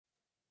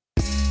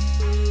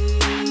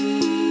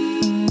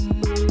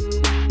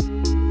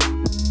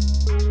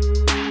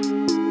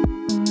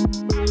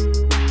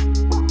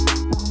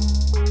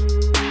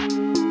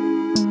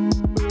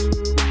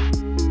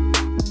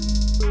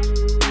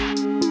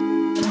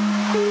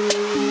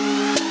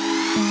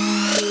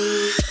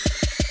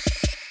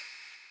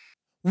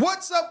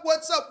What's up?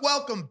 What's up?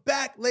 Welcome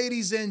back,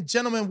 ladies and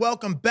gentlemen.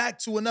 Welcome back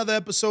to another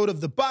episode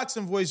of the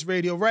Boxing Voice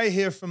Radio right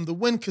here from the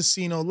Wynn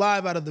Casino,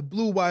 live out of the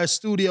Blue Wire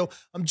studio.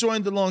 I'm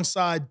joined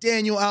alongside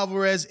Daniel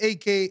Alvarez,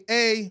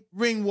 a.k.a.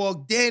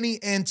 Ringwalk Danny,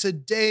 and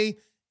today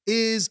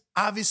is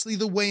obviously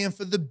the weigh-in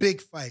for the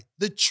big fight,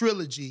 the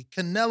trilogy.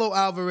 Canelo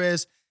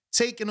Alvarez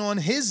taking on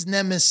his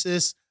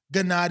nemesis,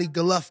 Gennadiy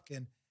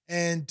Golovkin.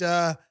 And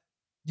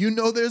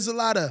there's a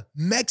lot of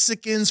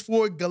Mexicans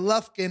for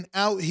Golovkin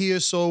out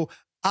here, so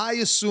I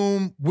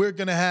assume we're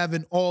going to have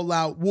an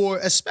all-out war,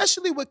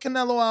 especially with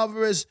Canelo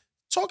Alvarez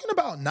talking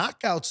about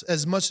knockouts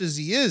as much as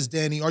he is,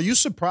 Danny. Are you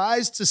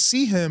surprised to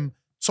see him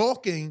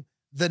talking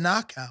the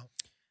knockout?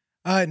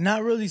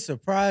 Not really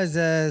surprised,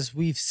 as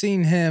we've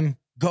seen him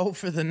go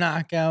for the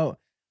knockout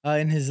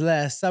in his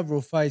last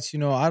several fights.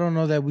 I don't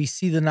know that we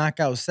see the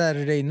knockout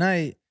Saturday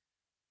night,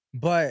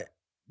 but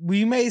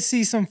we may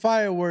see some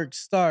fireworks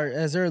start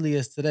as early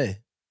as today.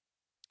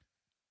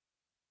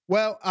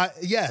 Well,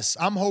 yes,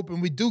 I'm hoping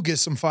we do get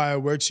some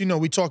fireworks.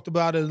 We talked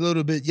about it a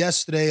little bit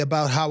yesterday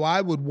about how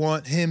I would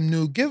want him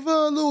to give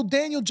a little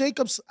Daniel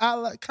Jacobs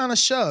kind of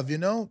shove,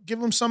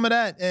 give him some of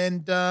that.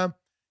 And,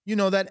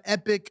 that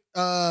epic,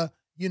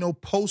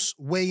 post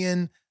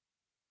weigh-in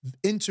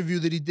interview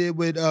that he did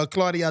with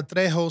Claudia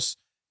Trejos,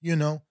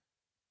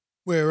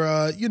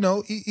 where,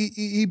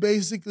 he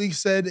basically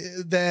said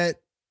that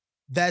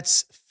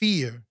that's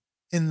fear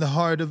in the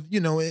heart of,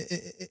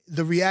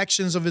 the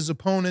reactions of his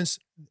opponents,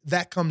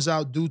 that comes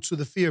out due to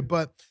the fear.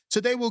 But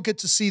today we'll get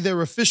to see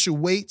their official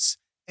weights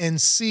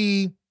and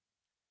see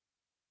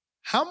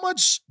how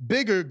much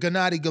bigger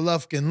Gennadiy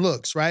Golovkin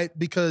looks, right?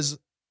 Because,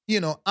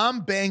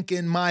 I'm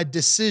banking my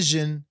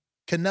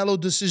Canelo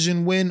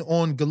decision win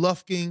on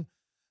Golovkin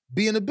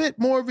being a bit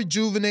more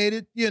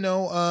rejuvenated,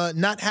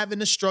 not having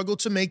to struggle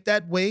to make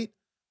that weight.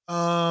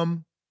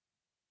 And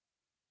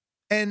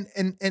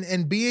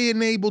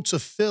being able to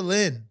fill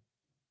in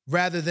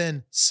rather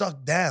than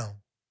suck down.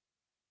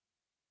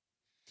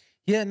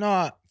 Yeah,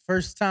 no,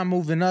 first time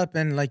moving up.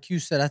 And like you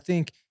said, I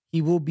think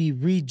he will be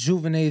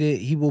rejuvenated.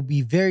 He will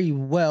be very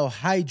well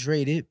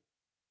hydrated.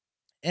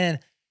 And,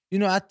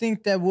 I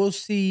think that we'll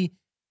see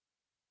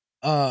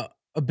a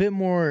bit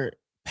more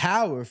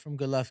power from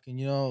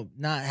Golovkin,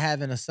 not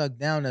having to suck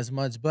down as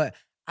much. But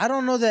I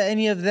don't know that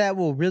any of that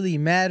will really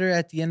matter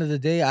at the end of the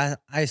day.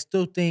 I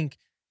still think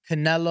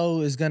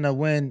Canelo is going to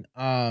win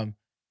a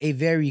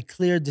very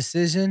clear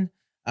decision.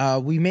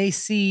 We may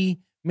see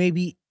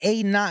maybe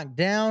a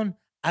knockdown.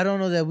 I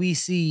don't know that we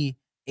see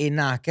a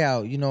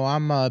knockout.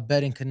 I'm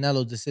betting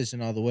Canelo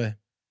decision all the way.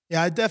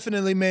 Yeah, I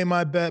definitely made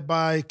my bet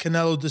by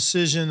Canelo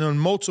decision on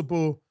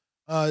multiple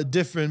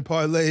different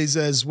parlays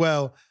as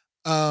well.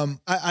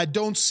 I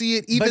don't see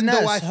it, even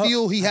though I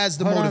feel he has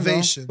the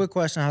motivation. Quick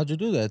question: how'd you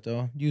do that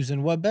though?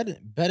 Using what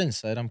betting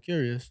site? I'm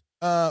curious.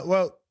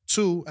 Well,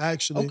 two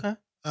actually. Okay.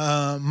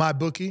 My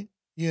bookie.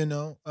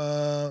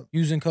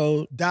 Using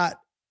code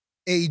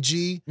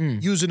 .ag,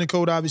 using the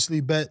code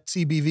obviously bet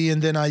TBV,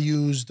 and then I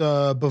used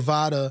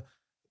Bovada,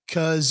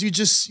 because you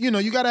just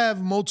you got to have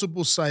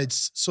multiple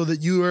sites so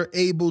that you are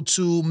able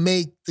to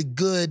make the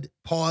good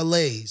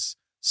parlays.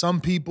 Some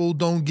people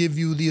don't give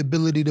you the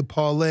ability to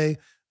parlay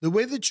the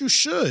way that you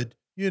should,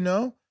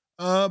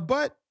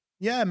 but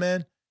yeah,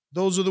 man,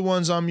 those are the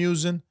ones I'm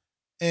using.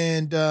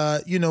 And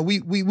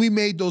we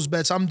made those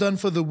bets. I'm done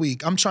for the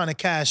week. I'm trying to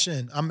cash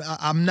in.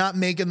 I'm not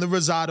making the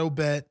Rosado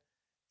bet,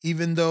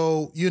 even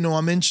though,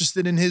 I'm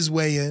interested in his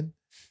weigh-in.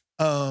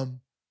 And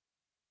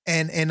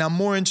I'm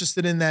more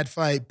interested in that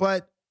fight,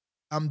 but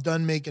I'm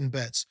done making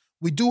bets.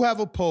 We do have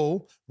a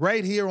poll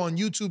right here on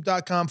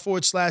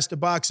youtube.com/The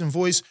Boxing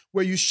Voice,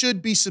 where you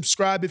should be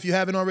subscribed. If you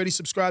haven't already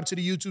subscribed to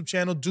the YouTube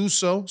channel, do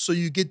so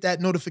you get that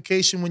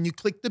notification. When you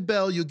click the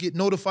bell, you'll get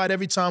notified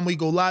every time we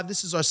go live.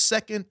 This is our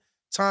second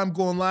time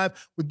going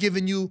live. We're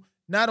giving you,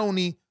 not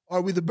only are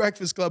we the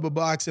Breakfast Club of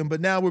Boxing,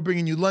 but now we're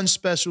bringing you lunch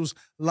specials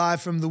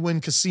live from the Wynn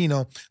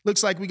Casino.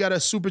 Looks like we got a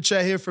super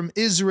chat here from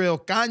Israel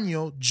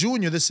Caño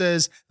Jr. that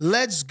says,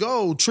 "Let's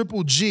go,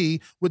 Triple G,"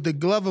 with the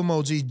glove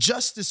emoji.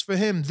 Justice for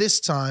him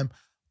this time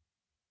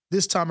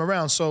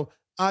around. So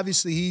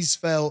obviously he's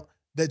felt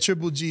that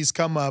Triple G's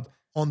come up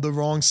on the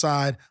wrong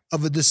side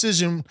of a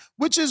decision,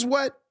 which is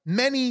what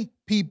many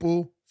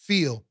people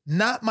feel.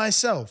 Not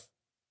myself.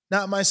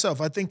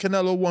 I think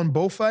Canelo won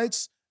both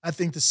fights. I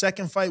think the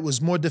second fight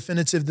was more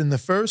definitive than the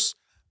first.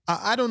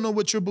 I don't know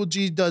what Triple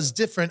G does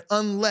different,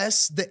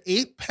 unless the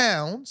 8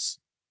 pounds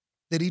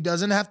that he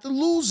doesn't have to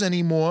lose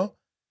anymore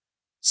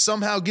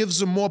somehow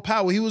gives him more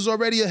power. He was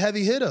already a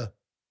heavy hitter.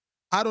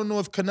 I don't know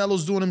if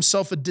Canelo's doing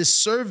himself a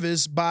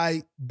disservice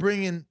by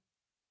bringing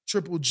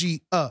Triple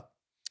G up.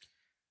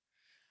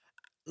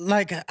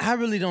 I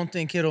really don't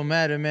think it'll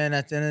matter, man.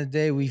 At the end of the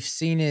day, we've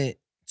seen it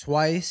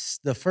twice.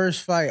 The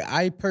first fight,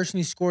 I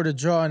personally scored a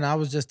draw, and I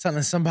was just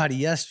telling somebody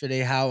yesterday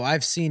how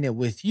I've seen it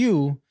with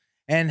you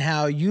and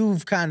how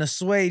you've kind of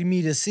swayed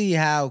me to see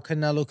how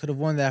Canelo could have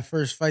won that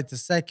first fight. The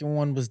second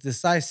one was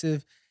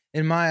decisive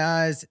in my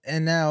eyes.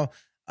 And now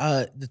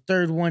the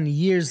third one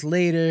years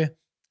later,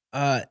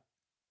 and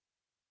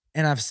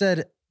I've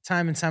said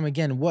time and time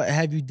again, what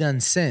have you done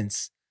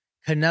since?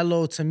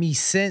 Canelo, to me,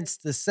 since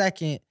the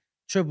second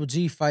Triple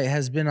G fight,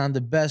 has been on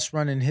the best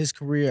run in his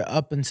career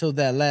up until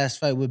that last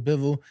fight with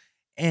Bivol.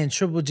 And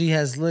Triple G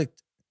has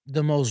looked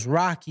the most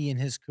rocky in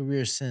his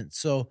career since.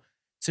 So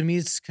to me,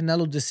 it's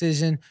Canelo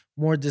decision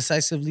more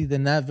decisively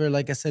than ever.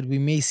 Like I said, we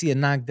may see a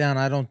knockdown.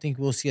 I don't think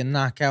we'll see a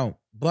knockout,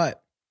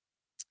 but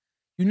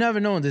you never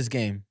know in this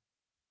game.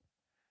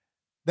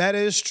 That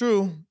is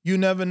true. You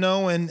never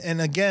know.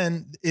 And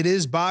again, it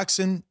is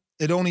boxing.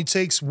 It only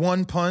takes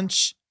one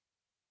punch.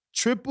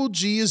 Triple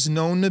G is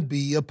known to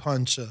be a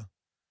puncher.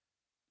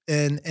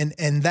 And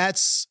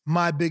that's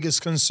my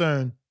biggest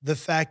concern. The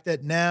fact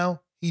that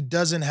now he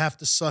doesn't have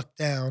to suck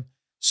down.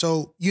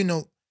 So,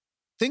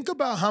 think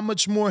about how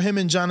much more him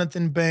and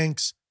Jonathan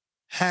Banks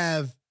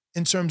have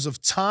in terms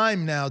of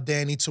time now,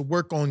 Danny, to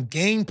work on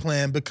game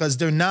plan, because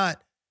they're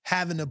not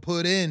having to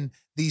put in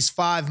these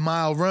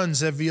 5-mile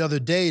runs every other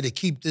day to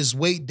keep this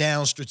weight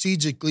down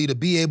strategically to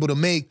be able to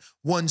make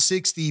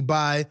 160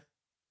 by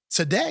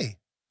today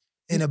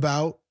in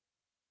about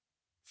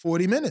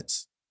 40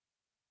 minutes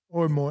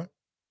or more.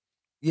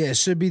 Yeah, it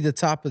should be the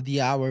top of the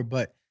hour,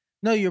 but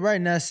no, you're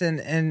right, Ness.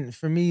 And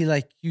for me,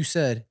 like you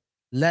said,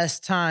 less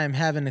time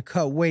having to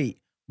cut weight,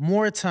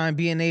 more time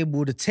being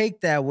able to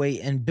take that weight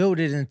and build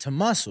it into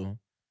muscle,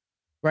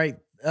 right?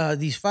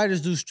 These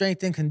fighters do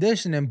strength and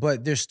conditioning,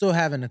 but they're still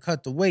having to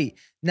cut the weight.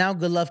 Now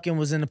Golovkin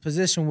was in a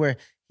position where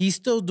he's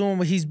still doing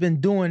what he's been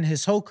doing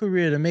his whole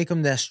career to make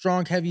him that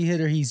strong, heavy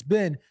hitter he's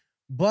been,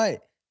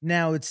 but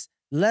now it's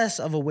less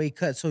of a weight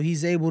cut, so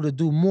he's able to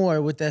do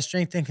more with that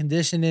strength and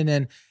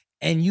conditioning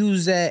and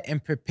use that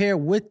and prepare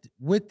with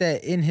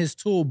that in his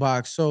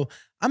toolbox. So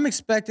I'm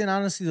expecting,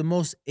 honestly, the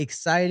most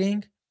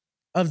exciting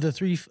of the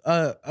three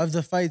of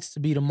the fights to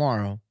be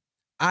tomorrow.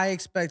 I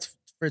expect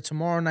for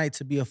tomorrow night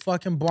to be a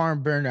fucking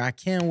barn burner. I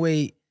can't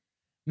wait.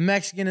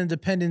 Mexican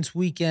Independence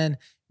Weekend.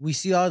 We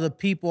see all the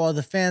people, all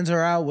the fans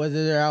are out,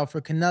 whether they're out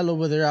for Canelo,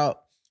 whether they're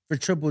out for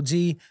Triple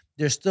G.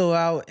 They're still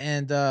out,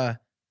 and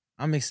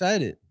I'm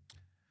excited.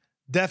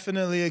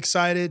 Definitely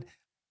excited.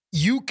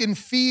 You can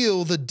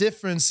feel the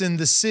difference in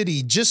the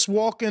city just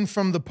walking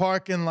from the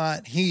parking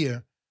lot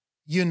here.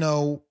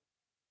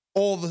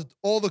 All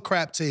the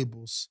crap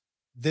tables,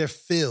 they're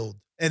filled.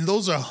 And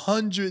those are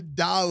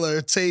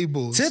 $100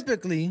 tables.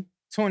 Typically,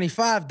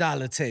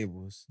 $25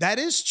 tables. That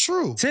is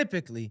true.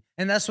 Typically.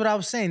 And that's what I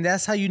was saying.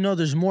 That's how you know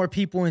there's more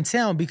people in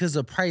town, because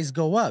the price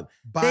go up.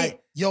 By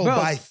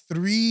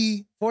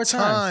 4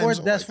 times.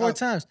 That's 4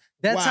 times.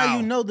 That's how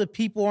you know the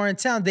people are in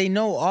town. They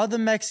know all the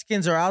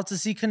Mexicans are out to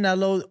see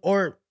Canelo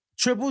or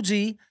Triple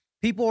G.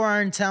 People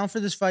are in town for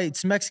this fight.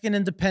 It's Mexican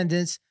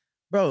Independence.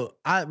 Bro,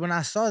 when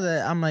I saw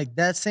that, I'm like,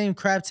 that same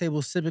crab table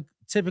is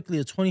typically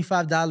a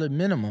 $25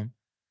 minimum.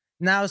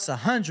 Now it's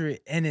 $100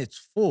 and it's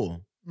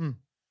full.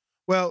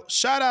 Well,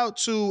 shout out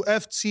to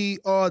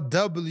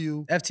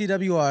FTRW.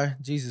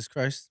 FTWR, Jesus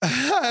Christ.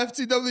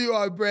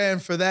 FTWR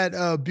brand for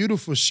that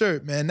beautiful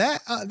shirt, man.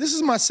 This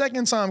is my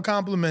second time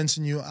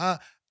complimenting you.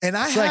 And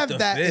I have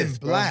that in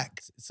black.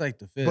 Bro. It's like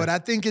the fifth. But I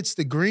think it's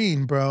the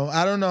green, bro.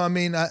 I don't know. I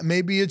mean,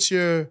 maybe it's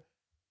your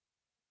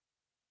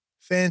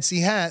fancy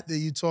hat that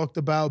you talked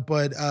about,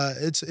 but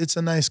it's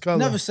a nice color.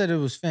 Never said it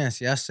was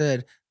fancy. I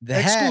said the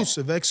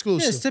exclusive. hat.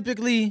 Exclusive. Yeah, it's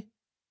typically,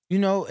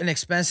 an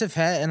expensive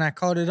hat, and I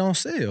caught it on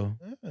sale.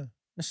 Yeah.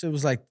 That shit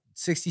was like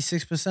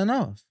 66%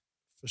 off.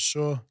 For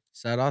sure.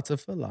 Shout out to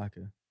Foot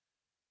Locker.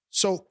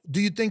 So,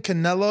 do you think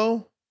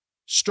Canelo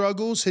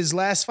struggles? His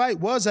last fight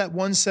was at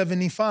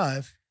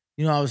 175.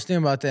 I was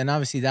thinking about that, and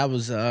obviously that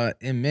was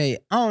in May.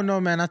 I don't know,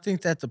 man. I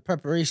think that the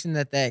preparation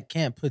that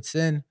camp puts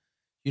in,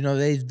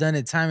 they've done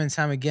it time and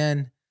time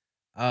again.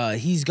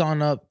 He's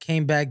gone up,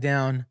 came back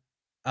down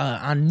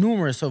on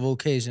numerous of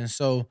occasions.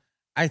 So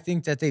I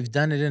think that they've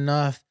done it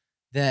enough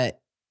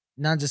that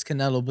not just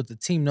Canelo, but the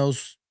team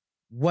knows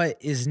what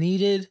is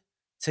needed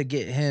to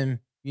get him,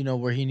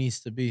 where he needs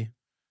to be.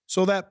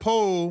 So that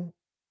poll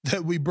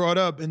that we brought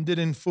up and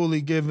didn't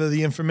fully give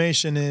the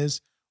information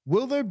is,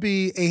 will there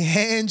be a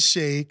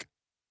handshake,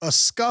 a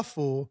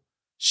scuffle,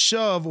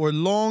 shove, or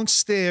long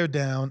stare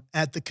down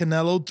at the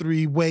Canelo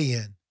 3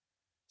 weigh-in?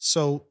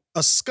 So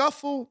a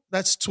scuffle,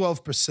 that's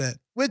 12%,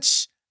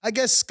 which I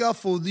guess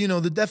scuffle,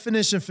 the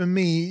definition for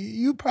me,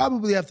 you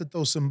probably have to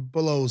throw some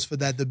blows for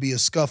that to be a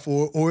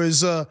scuffle, or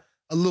is a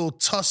little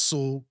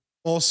tussle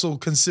also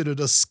considered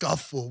a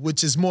scuffle,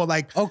 which is more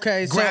like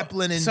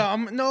grappling and... So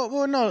I'm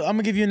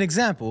gonna give you an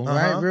example,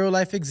 right? Real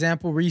life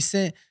example,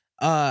 recent.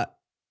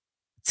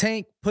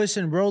 Tank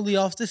pushing Rolly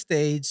off the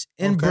stage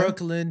in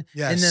Brooklyn,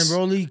 and then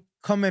Rolly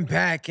coming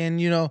back, and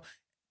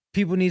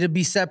people need to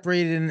be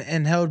separated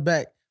and held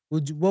back.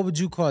 What would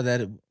you call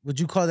that?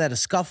 Would you call that a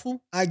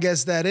scuffle? I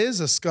guess that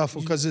is a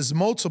scuffle because it's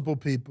multiple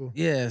people.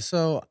 Yeah,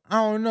 so I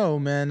don't know,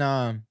 man.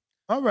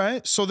 All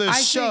right, so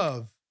there's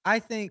shove. I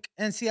think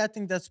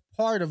that's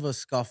part of a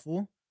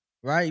scuffle,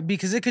 right?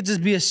 Because it could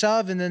just be a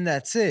shove and then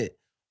that's it.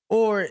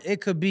 Or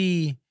it could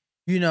be,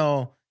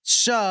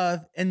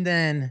 shove and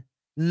then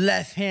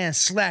left hand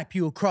slap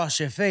you across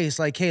your face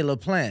like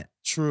Caleb Plant.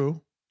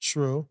 True.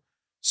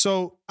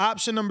 So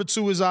option number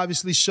 2 is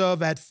obviously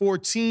shove at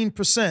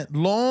 14%.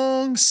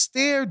 Long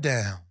stare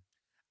down.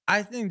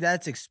 I think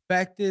that's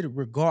expected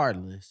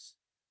regardless.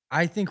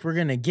 I think we're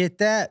going to get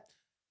that.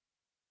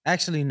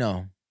 Actually,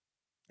 no.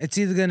 It's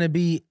either going to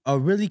be a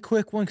really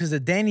quick one because the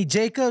Danny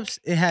Jacobs,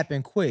 it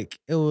happened quick.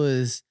 It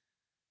was,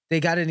 they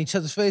got in each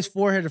other's face,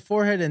 forehead to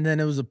forehead, and then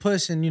it was a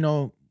push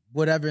and,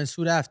 whatever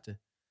ensued after.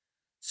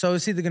 So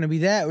it's either going to be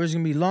that or it's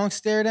going to be long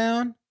stare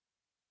down,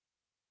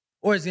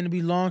 or it's going to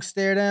be long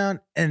stare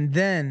down and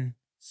then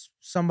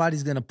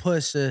somebody's going to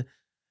push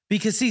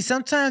because see,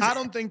 sometimes I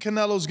don't think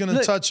Canelo's going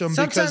to touch him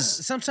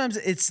because sometimes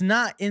it's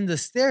not in the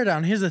stare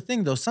down. Here's the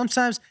thing though.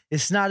 Sometimes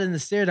it's not in the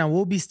stare down.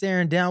 We'll be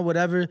staring down,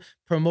 whatever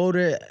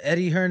promoter,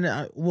 Eddie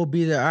Hearn will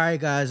be there. All right,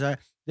 guys. All right.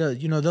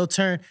 They'll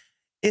turn.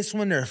 It's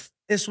when they're,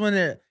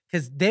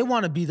 because they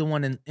want to be the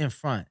one in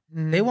front.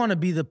 Mm-hmm. They want to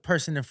be the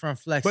person in front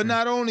flexing. But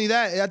not only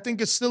that, I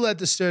think it's still at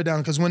the stare down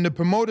because when the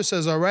promoter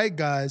says, all right,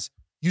 guys,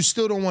 you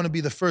still don't want to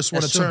be the first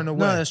one to turn away.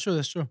 No, that's true.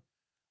 That's true.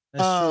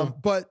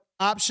 But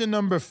option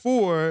number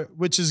 4,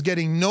 which is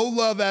getting no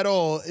love at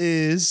all,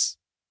 is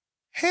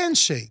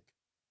handshake.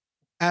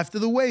 After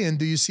the weigh-in,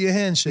 do you see a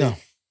handshake? No.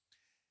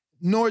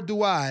 Nor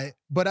do I.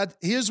 But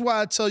here's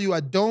why I tell you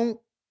I don't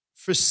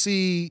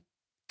foresee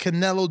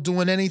Canelo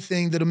doing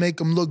anything that'll make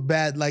him look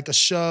bad, like a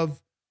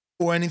shove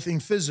or anything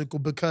physical,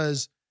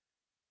 because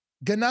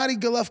Gennadiy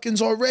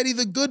Golovkin's already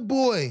the good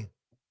boy.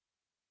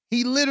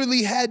 He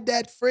literally had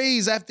that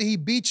phrase after he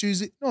beat you.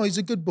 He's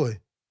a good boy.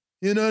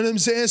 You know what I'm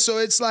saying? So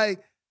it's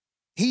like,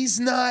 he's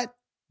not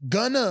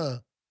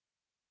gonna,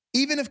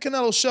 even if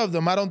Canelo shoved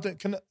him, I don't think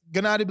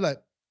Gennadiy be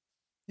like,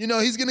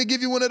 he's gonna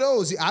give you one of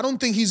those. I don't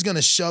think he's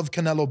gonna shove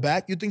Canelo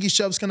back. You think he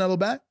shoves Canelo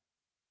back?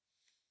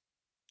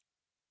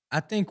 I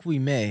think we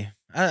may.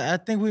 I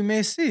think we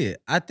may see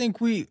it. I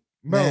think we,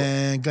 bro.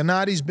 Man,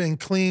 Gennadi's been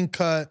clean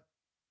cut.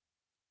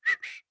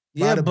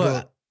 Yeah,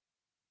 but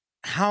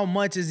how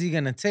much is he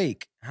gonna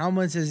take? How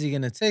much is he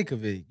gonna take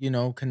of it?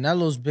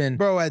 Canelo's been,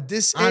 bro, at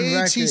this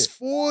age, he's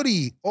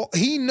 40. Oh,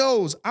 he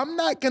knows I'm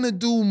not gonna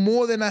do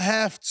more than I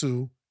have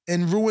to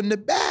and ruin the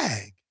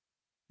bag.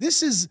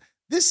 This is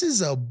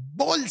a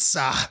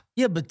bolsa.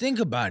 Yeah, but think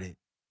about it.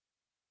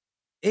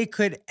 It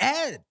could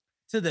add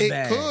to the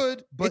bag. It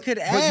could, but it could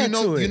add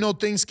to it.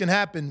 Things can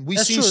happen. We've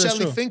seen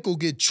Shelly Finkel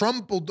get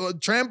trampled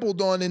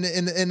on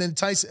in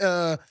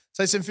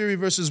Tyson Fury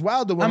versus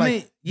Wilder.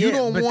 You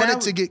don't want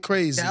it to get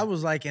crazy. That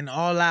was like an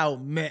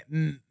all-out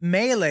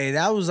melee.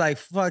 That was like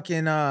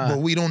fucking. But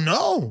we don't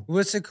know.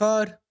 What's it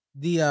called?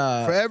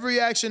 For every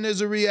action, there's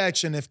a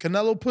reaction. If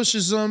Canelo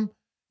pushes him,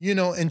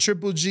 and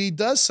Triple G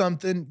does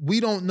something, we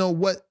don't know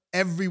what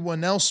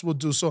everyone else will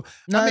do. So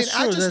I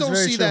just don't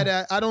see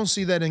that. I don't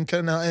see that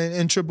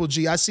in Triple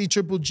G. I see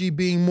Triple G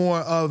being more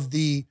of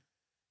the,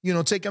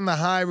 taking the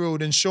high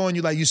road and showing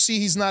you, like, you see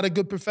he's not a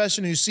good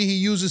professional. You see he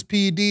uses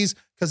PEDs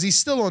because he's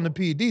still on the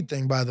PED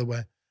thing, by the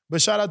way.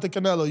 But shout out to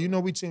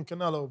Canelo. We team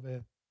Canelo over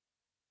here.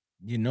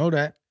 You know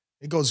that.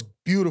 It goes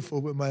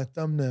beautiful with my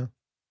thumbnail.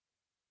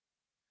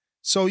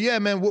 So yeah,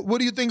 man, what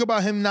do you think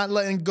about him not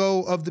letting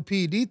go of the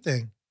PED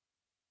thing?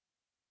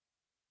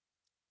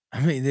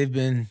 They've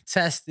been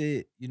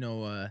tested,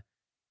 it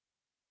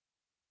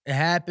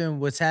happened,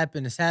 what's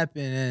happened has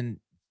happened, and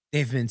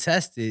they've been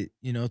tested,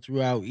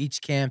 throughout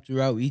each camp,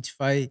 throughout each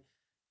fight.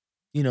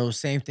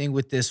 Same thing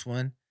with this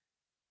one.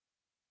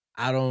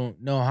 I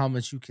don't know how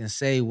much you can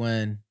say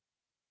when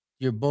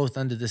you're both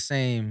under the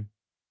same,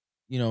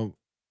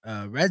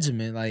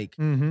 regimen. Like,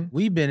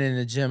 we've been in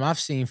the gym. I've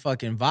seen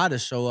fucking Vada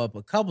show up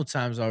a couple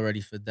times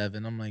already for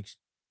Devin. I'm like,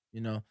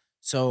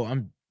 so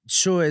I'm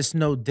sure it's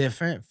no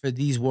different for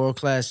these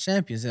world-class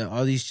champions. And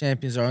all these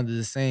champions are under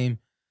the same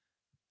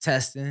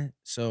testing.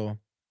 So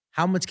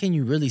how much can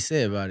you really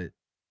say about it?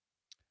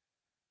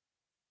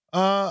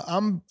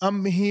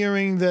 I'm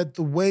hearing that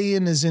the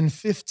weigh-in is in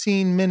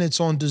 15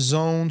 minutes on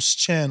DAZN's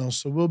channel.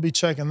 So we'll be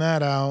checking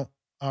that out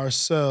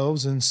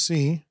ourselves and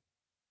see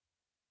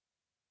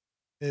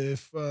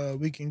if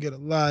we can get a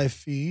live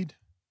feed.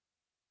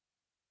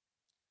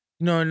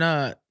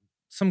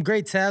 Some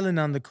great talent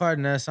on the card,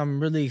 Ness.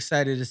 I'm really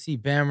excited to see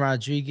Bam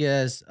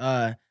Rodriguez.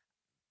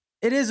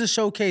 It is a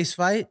showcase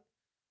fight,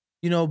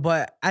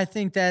 but I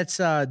think that's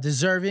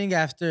deserving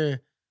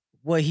after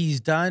what he's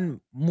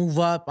done. Move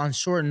up on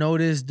short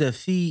notice,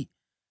 defeat,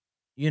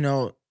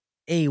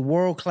 a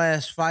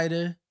world-class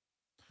fighter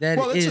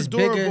it's a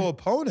durable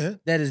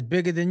opponent. That is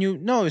bigger than you.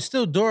 No, it's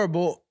still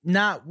durable.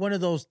 Not one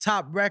of those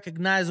top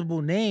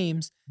recognizable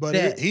names.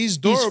 But he's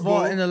durable. He's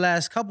fought in the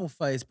last couple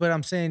fights. But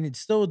I'm saying it's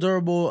still a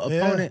durable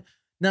opponent.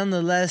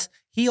 Nonetheless,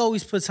 he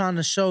always puts on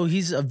the show.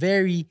 He's a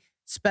very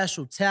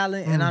special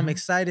talent, and I'm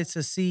excited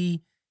to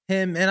see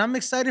him. And I'm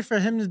excited for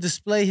him to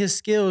display his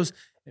skills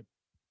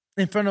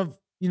in front of,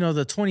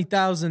 the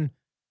 20,000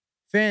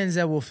 fans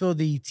that will fill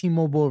the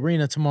T-Mobile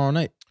Arena tomorrow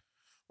night.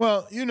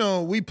 Well,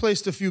 we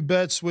placed a few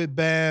bets with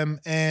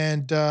Bam,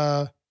 and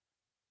I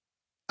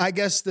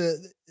guess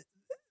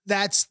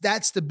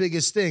that's the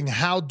biggest thing.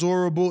 How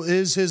durable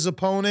is his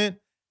opponent,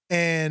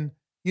 and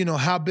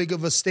how big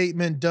of a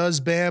statement does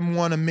Bam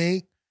want to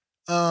make?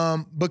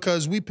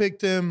 because we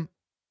picked him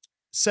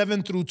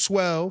 7 through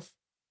 12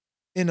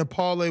 in a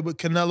parlay with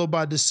Canelo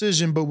by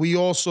decision, but we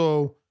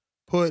also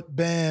put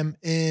Bam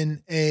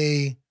in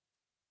a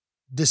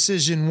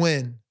decision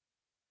win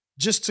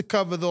just to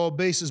cover the all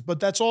bases. But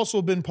that's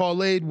also been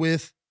parlayed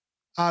with,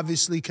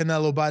 obviously,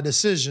 Canelo by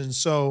decision.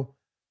 So,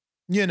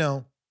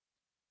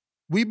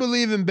 we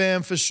believe in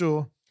Bam for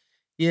sure.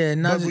 Yeah,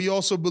 but we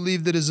also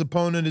believe that his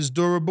opponent is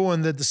durable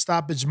and that the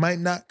stoppage might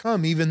not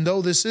come, even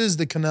though this is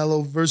the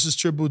Canelo versus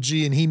Triple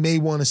G, and he may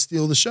want to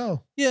steal the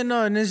show. Yeah,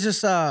 no, and it's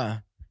just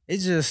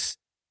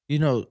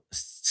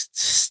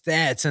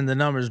stats and the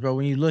numbers, bro.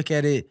 When you look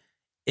at it,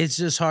 it's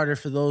just harder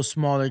for those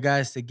smaller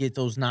guys to get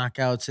those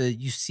knockouts.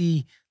 You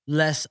see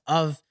less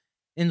of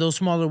in those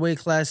smaller weight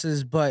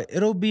classes, but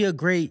it'll be a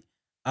great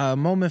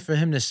moment for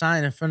him to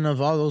shine in front of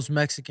all those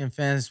Mexican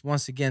fans.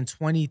 Once again,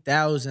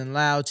 20,000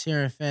 loud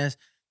cheering fans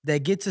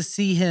that get to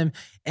see him.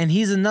 And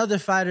he's another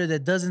fighter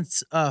that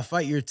doesn't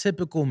fight your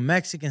typical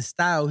Mexican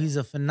style. He's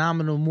a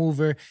phenomenal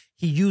mover.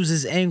 He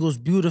uses angles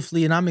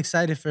beautifully, and I'm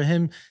excited for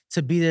him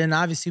to be there. And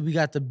obviously, we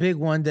got the big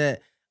one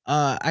that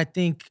I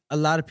think a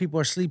lot of people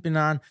are sleeping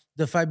on,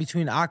 the fight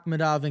between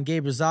Akhmedov and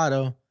Gabe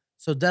Rosado.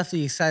 So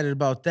definitely excited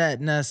about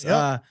that. Ness,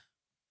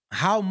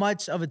 how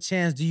much of a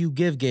chance do you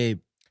give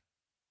Gabe?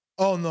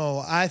 Oh,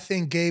 no. I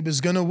think Gabe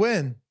is going to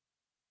win.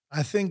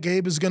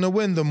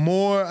 The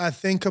more I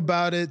think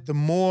about it, the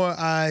more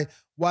I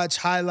watch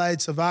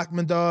highlights of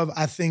Akhmedov,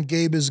 I think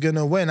Gabe is going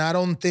to win. I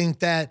don't think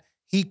that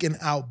he can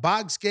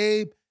outbox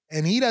Gabe,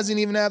 and he doesn't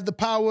even have the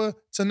power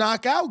to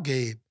knock out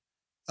Gabe.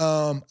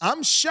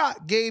 I'm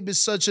shocked Gabe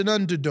is such an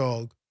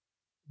underdog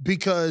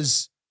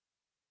because,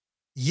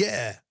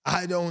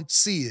 I don't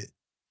see it.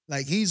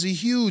 Like, he's a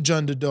huge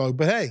underdog.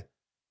 But hey,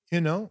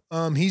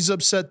 he's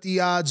upset the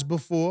odds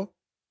before.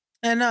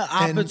 And an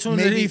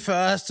opportunity for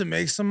us to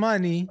make some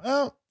money.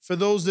 Well, for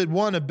those that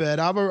want to bet,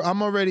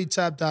 I'm already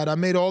tapped out. I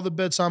made all the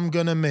bets I'm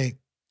gonna make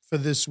for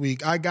this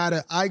week. I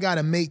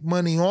gotta make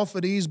money off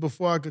of these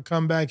before I could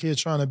come back here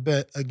trying to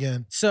bet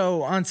again.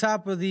 So on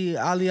top of the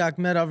Ali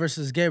Akhmedov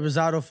versus Gabe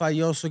Rosado fight,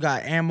 you also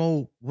got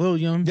Ammo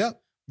Williams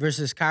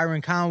versus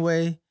Kyron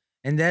Conway.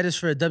 And that is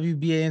for a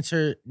WBA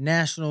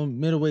international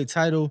middleweight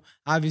title.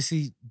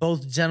 Obviously,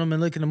 both gentlemen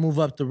looking to move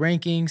up the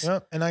rankings.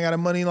 Yep. And I got a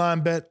money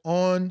line bet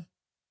on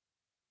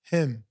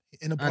him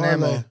in a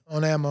parlay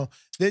on Ammo.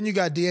 Then you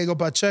got Diego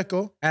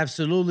Pacheco.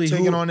 Absolutely.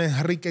 Taking on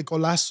Enrique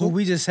Colasso. Who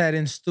we just had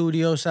in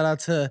studio. Shout out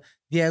to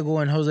Diego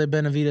and Jose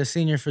Benavides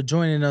Sr. for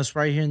joining us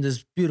right here in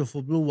this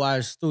beautiful Blue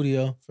Wire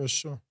studio. For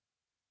sure.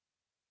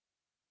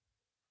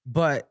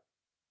 But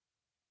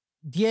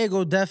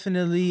Diego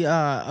definitely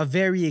a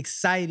very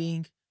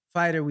exciting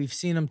fighter. We've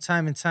seen him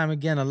time and time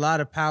again. A lot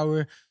of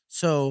power.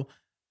 So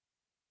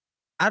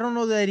I don't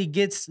know that he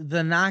gets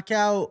the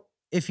knockout.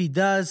 If he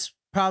does,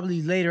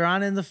 probably later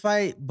on in the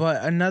fight,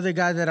 but another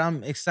guy that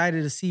I'm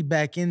excited to see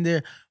back in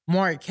there,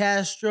 Mark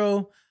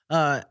Castro.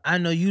 I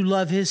know you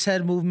love his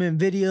head movement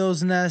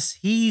videos, Ness.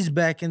 He's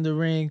back in the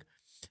ring.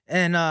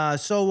 And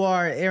so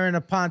are Aaron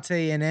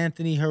Aponte and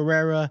Anthony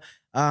Herrera.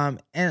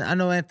 And I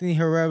know Anthony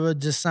Herrera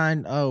just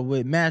signed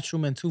with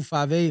Matchroom and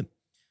 258.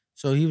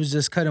 So he was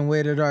just cutting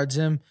weight at our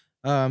gym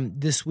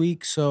this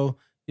week. So,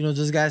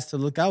 just guys to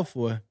look out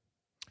for.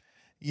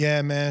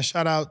 Yeah, man.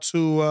 Shout out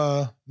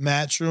to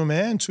Matchroom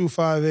and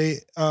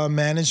 258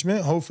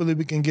 management. Hopefully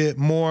we can get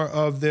more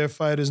of their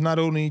fighters, not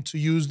only to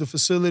use the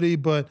facility,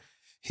 but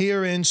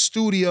here in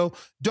studio.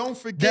 Don't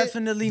forget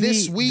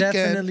this weekend.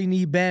 Definitely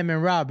need Bam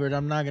and Robert.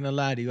 I'm not going to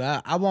lie to you.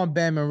 I want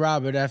Bam and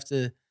Robert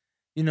after,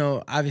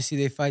 obviously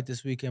they fight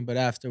this weekend, but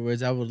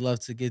afterwards I would love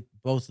to get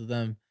both of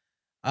them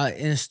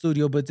in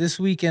studio. But this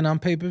weekend on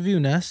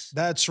pay-per-view, Ness.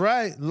 That's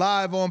right.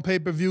 Live on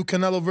pay-per-view,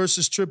 Canelo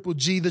versus Triple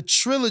G. The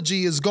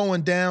trilogy is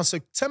going down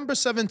September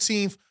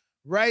 17th,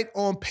 right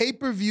on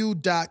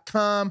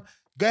payperview.com.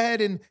 Go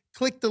ahead and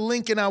click the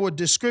link in our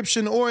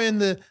description or in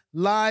the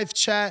live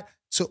chat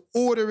to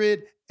order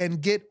it and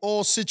get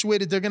all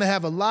situated. They're going to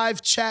have a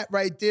live chat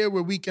right there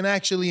where we can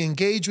actually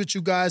engage with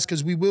you guys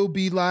because we will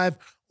be live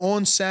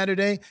on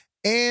Saturday.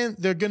 And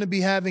they're going to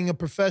be having a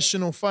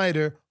professional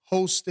fighter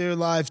host their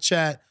live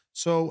chat.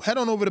 So head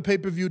on over to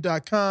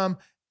payperview.com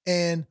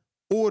and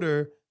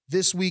order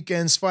this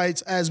weekend's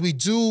fights, as we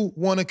do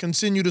want to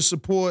continue to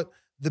support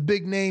the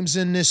big names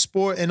in this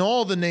sport and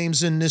all the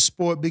names in this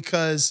sport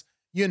because,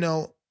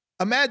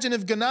 imagine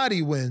if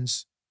Gennadiy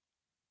wins.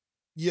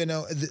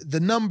 The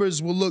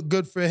numbers will look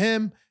good for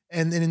him,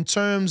 and in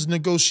terms,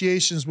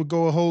 negotiations will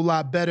go a whole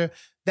lot better.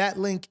 That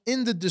link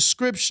in the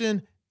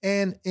description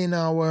and in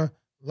our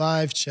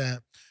live chat.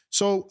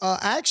 So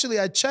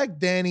actually, I checked,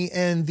 Danny,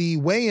 and the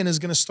weigh-in is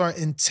going to start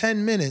in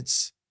 10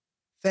 minutes.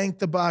 Thank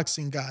the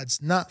boxing gods,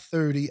 not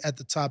 30 at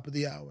the top of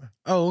the hour.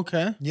 Oh,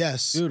 okay.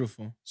 Yes.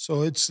 Beautiful.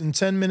 So it's in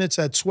 10 minutes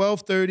at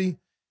 12:30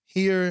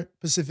 here,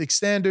 Pacific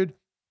Standard,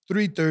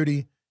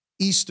 3:30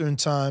 Eastern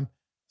Time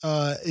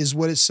is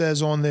what it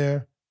says on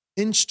their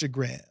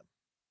Instagram.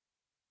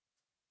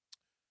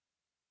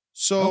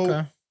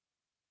 So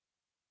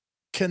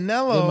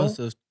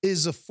Canelo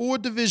is a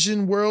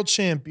 4-division world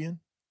champion.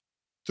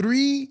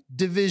 3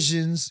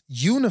 divisions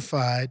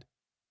unified,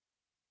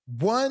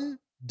 1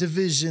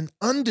 division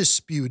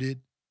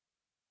undisputed,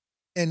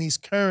 and he's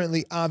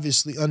currently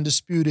obviously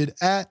undisputed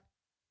at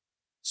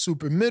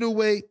super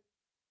middleweight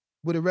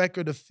with a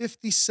record of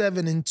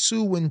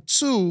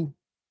 57-2-2,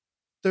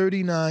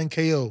 39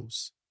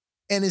 KOs.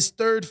 And his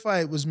third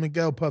fight was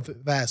Miguel Puppet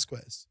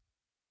Vasquez.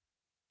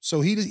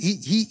 So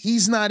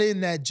he's not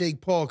in that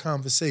Jake Paul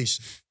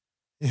conversation.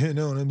 You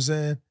know what I'm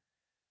saying?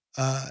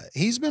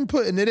 He's been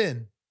putting it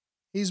in.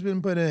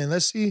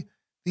 Let's see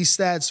these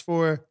stats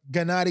for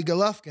Gennadiy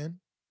Golovkin.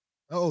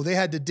 Oh, they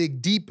had to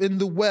dig deep in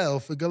the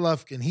well for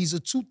Golovkin. He's a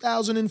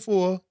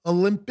 2004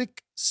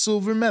 Olympic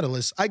silver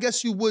medalist. I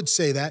guess you would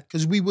say that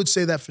because we would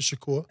say that for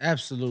Shakur.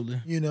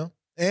 Absolutely. You know,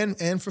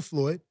 and for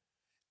Floyd.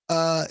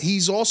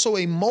 He's also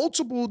a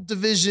multiple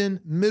division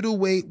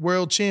middleweight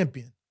world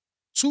champion,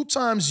 2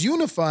 times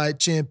unified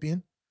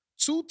champion,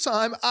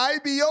 2-time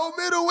IBO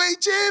middleweight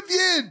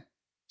champion.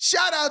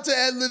 Shout out to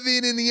Ed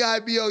Levine in the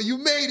IBO. You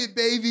made it,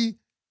 baby.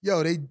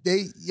 Yo,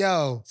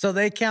 yo. So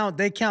they count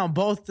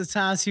both the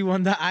times he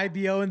won the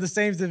IBO in the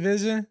same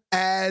division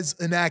as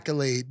an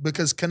accolade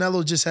because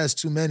Canelo just has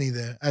too many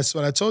there. That's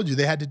what I told you.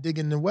 They had to dig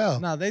in the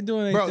well. No, they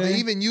doing it. Bro, they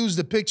even used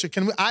the picture.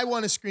 I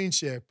want a screen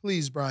share.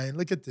 Please, Brian.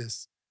 Look at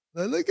this.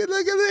 Look at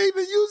they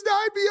even used the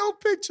IBO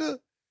picture.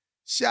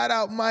 Shout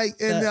out Mike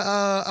and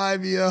the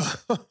IBO.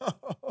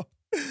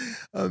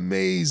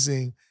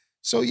 Amazing.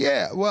 So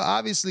yeah, well,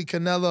 obviously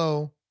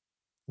Canelo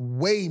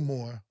way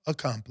more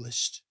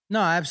accomplished. No,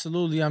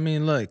 absolutely. I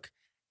mean, look,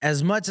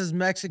 as much as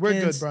Mexicans,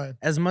 we're good, Brian.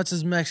 As much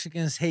as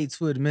Mexicans hate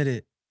to admit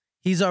it,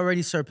 he's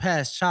already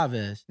surpassed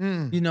Chavez.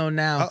 You know,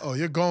 now.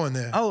 You're going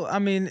there. Oh, I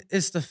mean,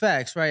 it's the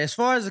facts, right? As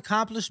far as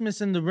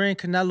accomplishments in the ring,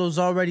 Canelo's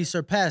already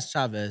surpassed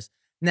Chavez.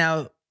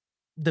 Now,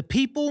 the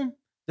people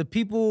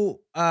will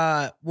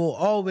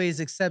always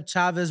accept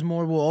Chavez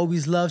more, will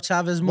always love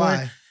Chavez more.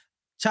 Why?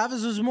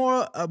 Chavez was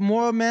more a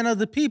man of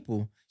the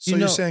people. So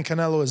you're saying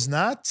Canelo is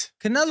not?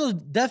 Canelo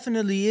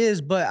definitely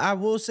is, but I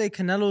will say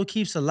Canelo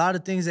keeps a lot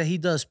of things that he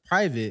does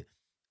private.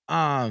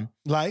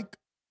 Like?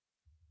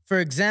 For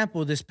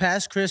example, this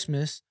past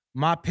Christmas,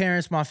 my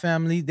parents, my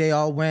family, they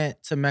all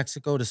went to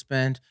Mexico to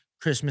spend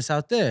Christmas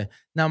out there.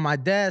 Now, my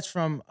dad's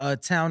from a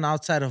town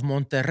outside of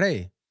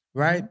Monterrey,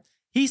 right? Mm-hmm.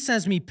 He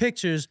sends me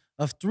pictures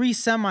of 3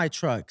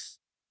 semi-trucks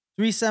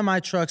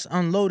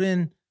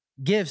unloading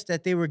gifts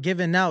that they were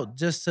giving out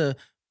just to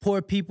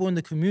poor people in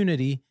the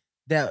community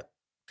that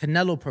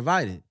Canelo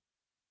provided.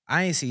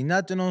 I ain't see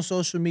nothing on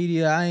social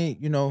media.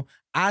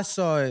 I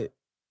saw it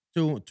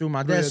through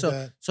my dad.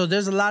 So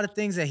there's a lot of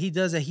things that he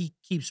does that he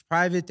keeps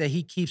private, that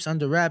he keeps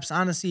under wraps.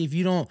 Honestly, if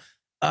you don't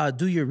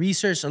do your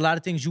research, a lot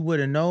of things you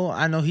wouldn't know.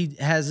 I know he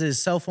has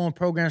his cell phone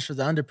programs for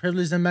the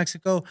underprivileged in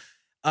Mexico.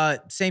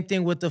 Same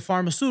thing with the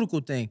pharmaceutical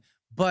thing.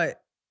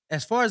 But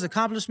as far as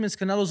accomplishments,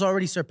 Canelo's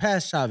already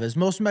surpassed Chavez.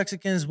 Most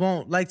Mexicans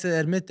won't like to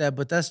admit that,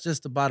 but that's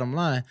just the bottom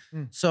line.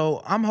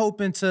 So I'm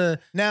hoping to...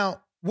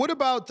 Now, what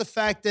about the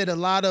fact that a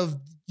lot of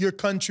your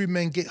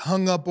countrymen get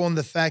hung up on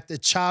the fact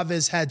that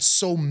Chavez had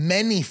so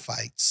many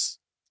fights?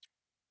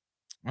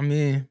 I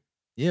mean,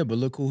 yeah, but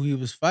look who he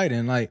was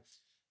fighting. Like,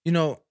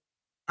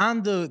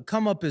 on the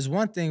come up is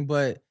one thing,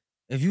 but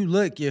if you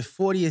look, your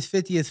 40th,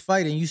 50th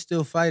fight and you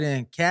still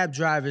fighting cab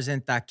drivers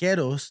and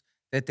taqueros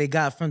that they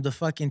got from the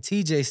fucking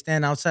TJ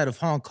stand outside of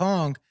Hong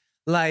Kong,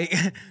 like,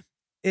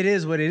 it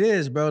is what it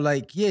is, bro.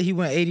 Like, yeah, he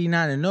went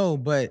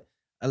 89-0, but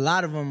a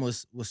lot of them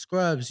was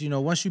scrubs.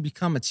 Once you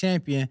become a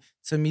champion,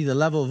 to me, the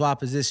level of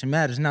opposition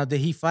matters. Now, did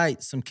he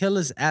fight some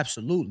killers?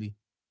 Absolutely.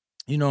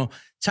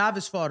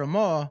 Chavez fought them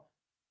all,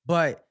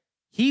 but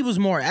he was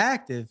more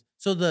active.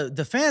 So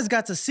the fans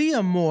got to see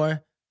him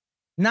more,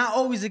 not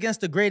always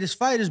against the greatest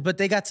fighters, but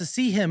they got to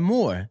see him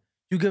more.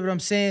 You get what I'm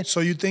saying? So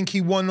you think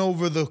he won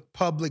over the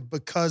public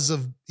because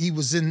of he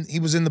was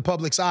in the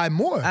public's eye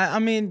more? I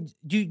mean,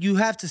 you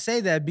have to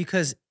say that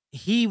because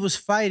he was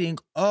fighting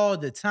all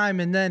the time,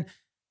 and then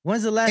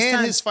when's the last time?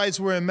 And his fights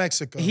were in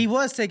Mexico. He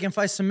was taking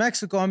fights to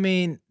Mexico. I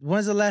mean,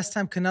 when's the last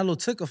time Canelo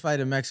took a fight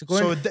in Mexico?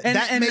 So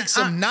that makes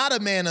him not a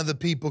man of the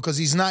people because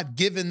he's not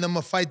giving them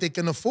a fight they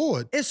can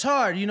afford. It's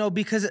hard,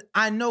 because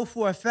I know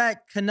for a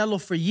fact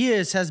Canelo for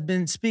years has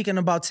been speaking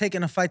about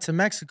taking a fight to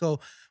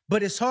Mexico,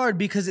 but it's hard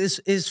because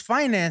it's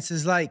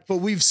finances. Like, but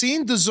we've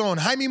seen DAZN.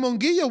 Jaime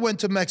Munguia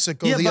went to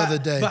Mexico the other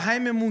day. But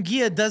Jaime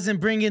Munguia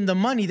doesn't bring in the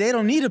money. They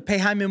don't need to pay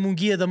Jaime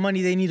Munguia the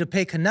money they need to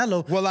pay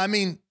Canelo. Well, I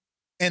mean,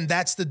 and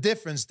that's the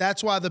difference.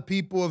 That's why the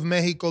people of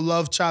Mexico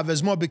love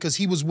Chavez more, because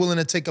he was willing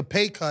to take a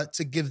pay cut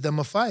to give them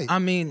a fight. I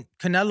mean,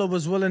 Canelo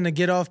was willing to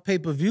get off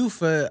pay-per-view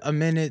for a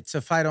minute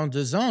to fight on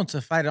DAZN,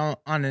 to fight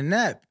on the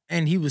net.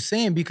 And he was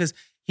saying because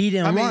he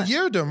didn't want...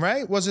 Yildirim,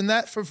 right? Wasn't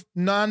that for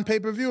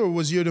non-pay-per-view, or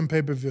was Yildirim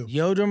pay-per-view?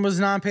 Yildirim was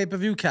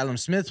non-pay-per-view. Callum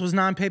Smith was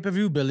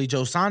non-pay-per-view. Billy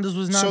Joe Saunders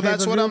was non-pay-per-view. So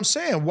that's what I'm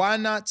saying. Why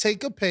not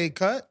take a pay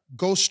cut,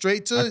 go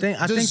straight to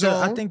DAZN?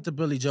 I think the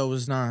Billy Joe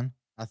was non.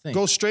 I think.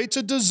 Go straight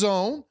to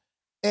DAZN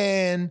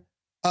and...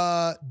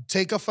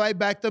 take a fight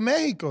back to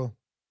Mexico.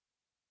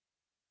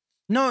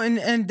 No,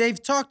 and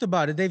they've talked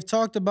about it.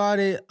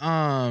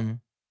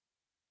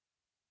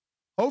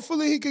 Hold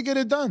Hopefully he could get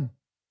it done.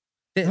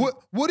 They-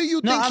 What do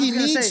you No, think I was he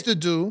gonna needs say- to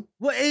do?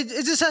 Well,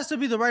 it just has to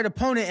be the right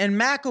opponent. And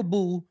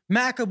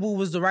Makabu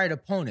was the right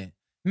opponent.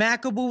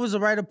 Makabu was the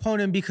right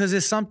opponent because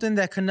it's something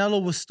that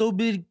Canelo would still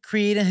be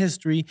creating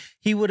history.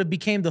 He would have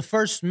became the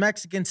first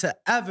Mexican to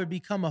ever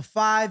become a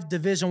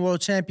 5-division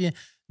world champion.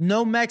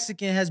 No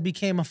Mexican has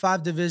became a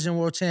 5-division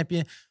world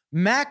champion.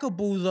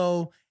 Makabu,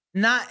 though,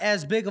 not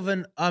as big of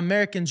an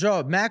American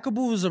draw.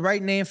 Makabu was the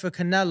right name for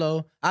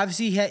Canelo.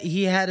 Obviously,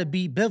 he had to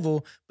beat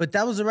Bivol, but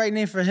that was the right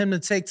name for him to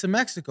take to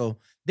Mexico.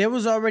 There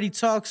was already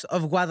talks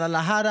of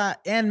Guadalajara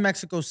and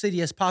Mexico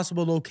City as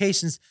possible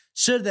locations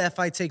should that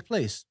fight take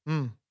place.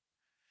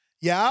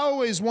 Yeah, I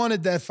always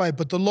wanted that fight,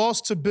 but the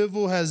loss to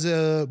Bivol has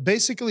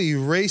basically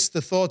erased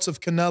the thoughts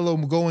of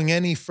Canelo going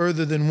any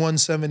further than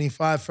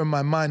 175 from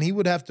my mind. He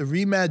would have to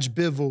rematch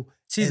Bivol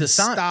and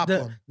stop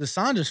him. The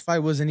Saunders fight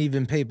wasn't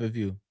even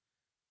pay-per-view.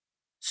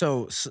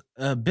 So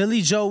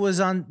Billy Joe was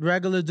on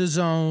regular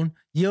DAZN.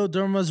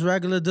 Yildirim was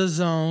regular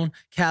DAZN.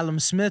 Callum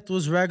Smith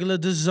was regular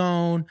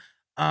DAZN.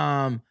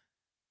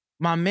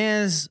 My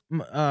man's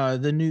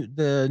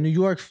the New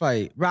York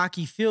fight.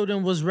 Rocky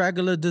Fielding was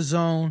regular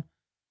DAZN.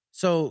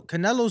 So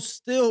Canelo's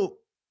still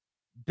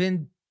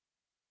been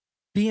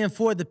being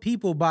for the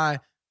people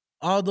by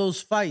all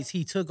those fights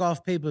he took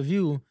off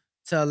pay-per-view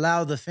to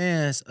allow the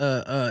fans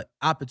a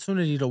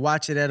opportunity to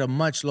watch it at a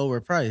much lower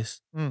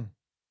price.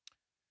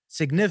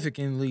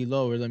 Significantly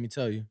lower, let me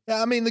tell you.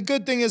 Yeah, I mean, the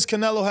good thing is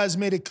Canelo has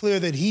made it clear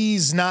that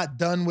he's not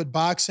done with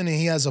boxing and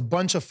he has a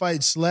bunch of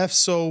fights left.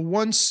 So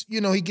once,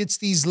 he gets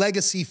these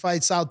legacy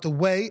fights out the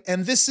way,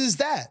 and this is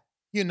that,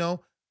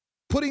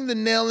 putting the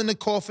nail in the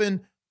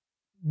coffin,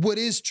 what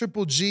is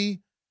Triple G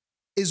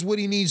is what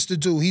he needs to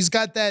do. He's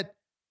got that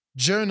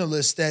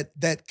journalist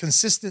that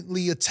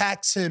consistently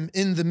attacks him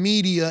in the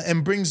media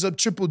and brings up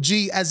Triple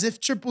G as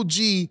if Triple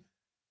G,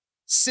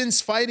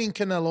 since fighting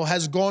Canelo,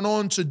 has gone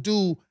on to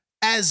do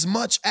as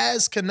much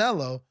as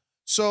Canelo.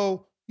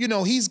 So,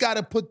 he's got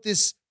to put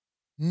this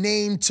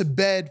name to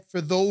bed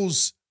for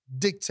those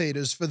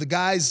dictators, for the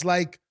guys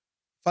like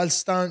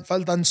Faltanzon,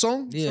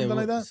 something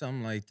like that.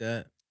 Something like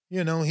that.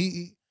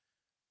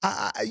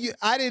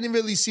 I didn't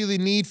really see the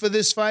need for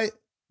this fight,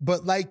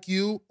 but like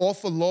you,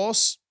 off a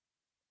loss.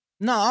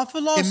 No, off a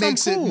loss, it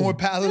makes it more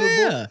palatable.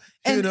 Yeah.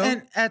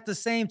 And at the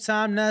same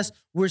time, Ness,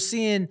 we're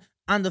seeing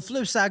on the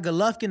flip side,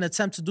 Golovkin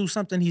attempt to do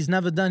something he's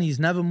never done. He's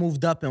never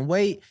moved up in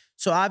weight.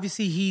 So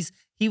obviously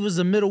he was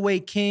a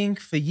middleweight king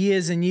for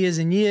years and years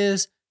and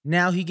years.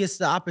 Now he gets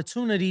the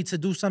opportunity to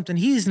do something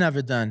he's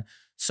never done.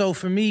 So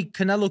for me,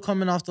 Canelo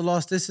coming off the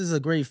loss, this is a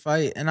great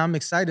fight, and I'm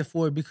excited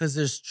for it because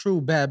there's true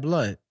bad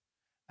blood.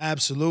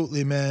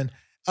 Absolutely, man.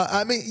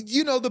 I mean,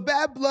 the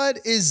bad blood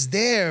is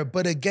there,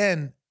 but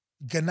again,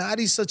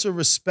 Gennadi's such a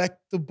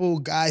respectable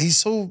guy. He's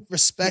so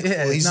respectful.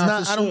 Yeah, He's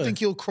not. for I don't sure. think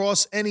he'll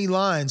cross any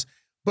lines.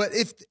 But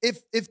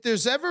if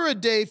there's ever a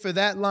day for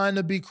that line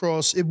to be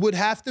crossed, it would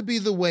have to be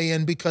the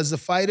weigh-in because the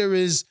fighter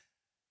is.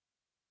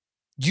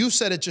 You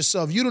said it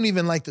yourself. You don't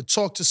even like to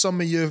talk to some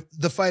of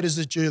the fighters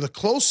that you're the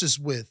closest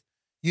with.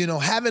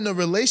 Having a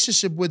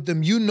relationship with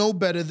them,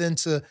 better than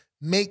to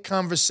make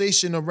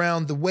conversation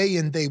around the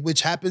weigh-in day,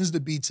 which happens to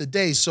be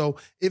today. So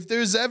if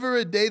there's ever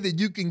a day that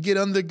you can get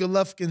under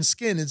Golovkin's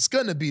skin, it's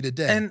gonna be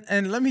today.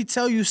 And let me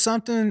tell you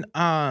something.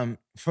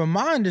 From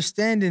my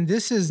understanding,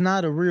 this is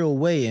not a real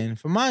weigh-in.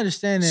 From my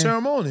understanding,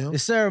 Ceremonial.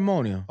 It's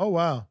ceremonial. Oh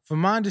wow.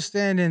 From my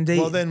understanding, they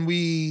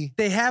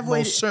have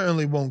most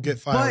certainly won't get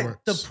fireworks.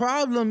 But the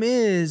problem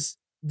is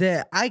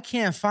that I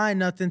can't find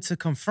nothing to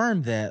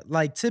confirm that.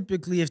 Like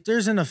typically, if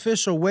there's an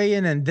official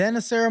weigh-in and then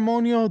a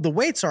ceremonial, the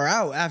weights are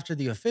out after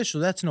the official.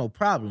 That's no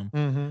problem.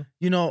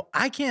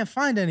 I can't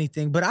find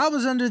anything. But I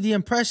was under the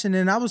impression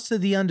and I was to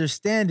the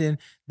understanding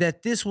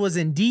that this was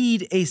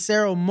indeed a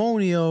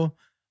ceremonial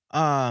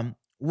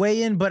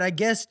weigh-in. But I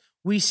guess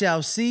we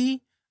shall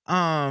see.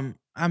 I'm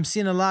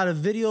seeing a lot of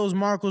videos.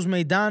 Marcos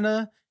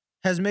Maidana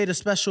has made a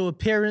special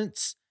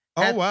appearance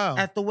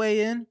at the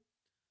weigh-in.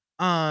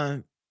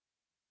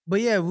 But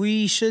yeah,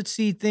 we should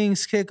see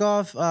things kick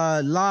off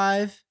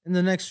live in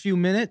the next few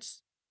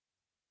minutes.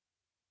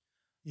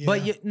 Yeah.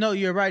 But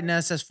you're right,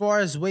 Ness. As far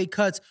as weight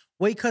cuts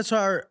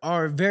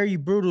are very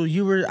brutal.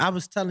 I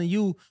was telling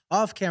you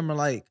off camera,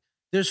 like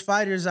there's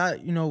fighters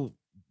the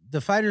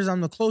fighters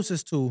I'm the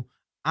closest to,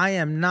 I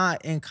am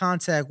not in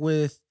contact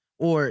with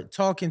or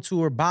talking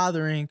to or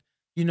bothering,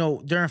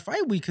 during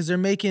fight week because they're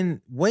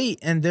making weight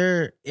and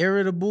they're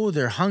irritable,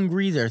 they're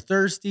hungry, they're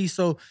thirsty.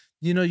 So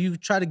you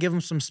try to give them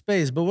some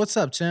space. But what's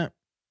up, champ?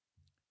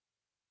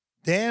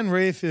 Dan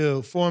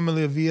Rayfield,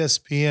 formerly of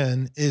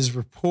ESPN, is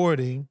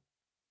reporting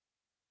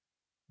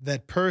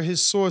that per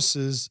his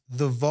sources,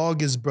 the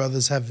Vargas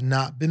brothers have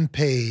not been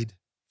paid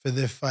for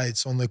their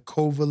fights on the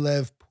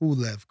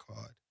Kovalev-Pulev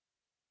card.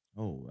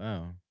 Oh,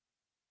 wow.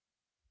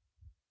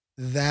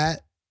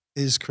 That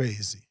is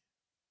crazy.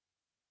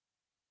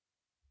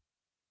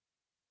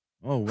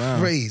 Oh, wow.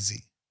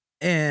 Crazy.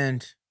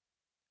 And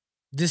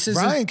this is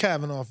Brian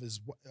Kavanaugh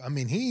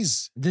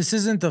this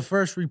isn't the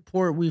first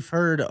report we've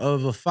heard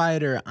of a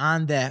fighter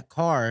on that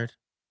card.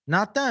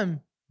 Not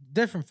them,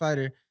 different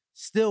fighter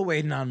still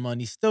waiting on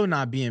money, still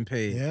not being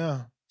paid.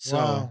 Yeah. So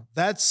Wow.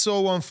 That's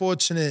so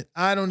unfortunate.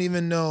 I don't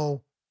even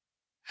know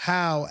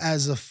how,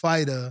 as a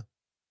fighter,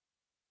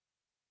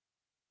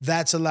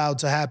 that's allowed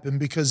to happen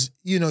because,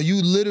 you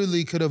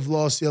literally could have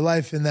lost your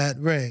life in that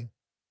ring.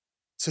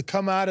 To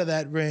come out of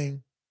that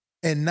ring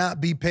and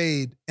not be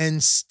paid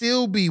and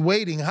still be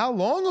waiting. How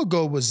long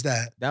ago was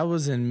that? that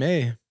was in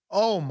May.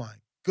 Oh my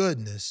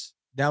goodness.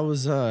 That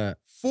was 4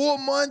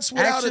 months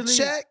without Actually, a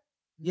check?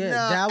 yeah,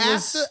 Nah, that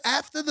was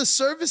after the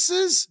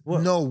services?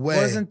 What- No way.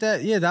 Wasn't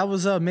that? Yeah, that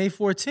was May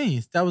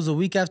 14th. That was a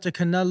week after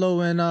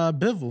Canelo and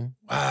Bivol.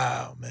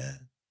 Wow,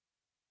 man.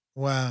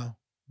 Wow.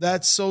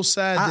 That's so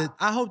sad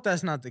I hope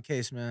that's not the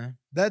case, man.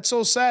 that's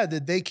so sad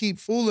that they keep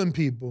fooling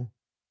people.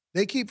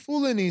 They keep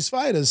fooling these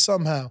fighters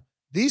somehow.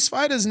 These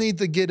fighters need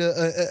to get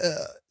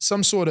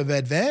some sort of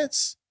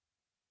advance.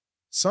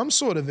 Some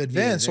sort of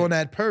advance on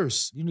that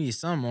purse. You need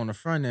something on the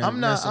front end. I'm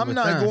not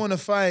going to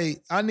fight.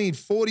 I need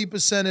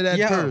 40% of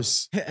that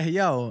purse.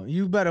 Yo,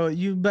 you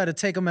better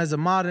take him as a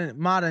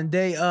modern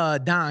day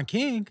Don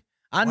King.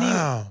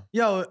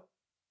 The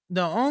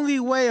only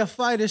way a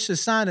fighter should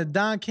sign a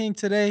Don King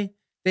today,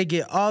 they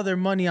get all their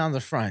money on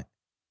the front.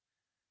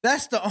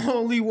 That's the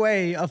only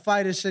way a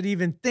fighter should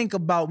even think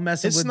about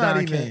messing with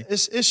Don King.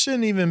 It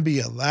shouldn't even be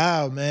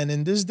allowed, man.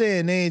 In this day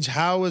and age,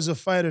 how is a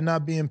fighter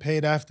not being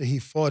paid after he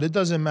fought? It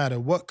doesn't matter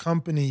what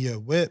company you're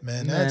with,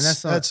 man.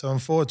 That's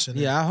unfortunate.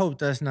 Yeah, I hope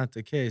that's not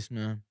the case,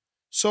 man.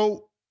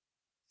 So,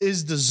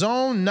 is the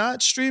Zone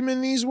not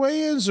streaming these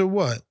weigh-ins or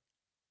what?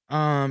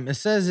 It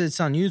says it's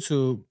on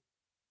YouTube.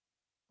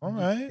 All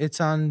right. It's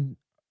on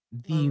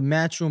the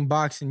Matchroom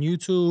Boxing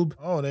YouTube.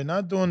 Oh, they're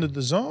not doing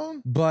the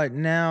Zone? But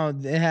now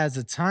it has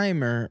a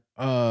timer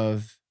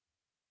of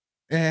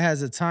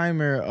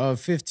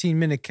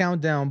 15-minute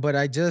countdown. But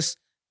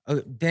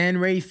Dan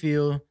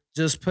Rayfield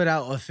just put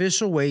out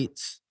official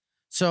weights.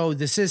 So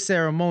this is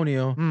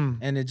ceremonial.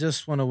 And it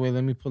just went away.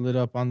 Let me pull it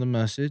up on the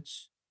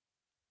message.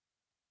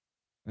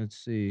 Let's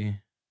see.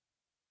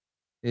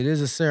 It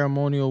is a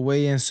ceremonial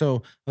weigh-in.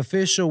 So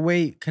official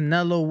weight,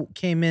 Canelo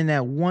came in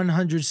at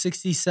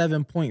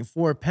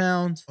 167.4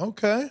 pounds.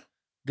 Okay.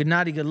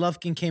 Gennadiy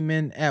Golovkin came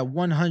in at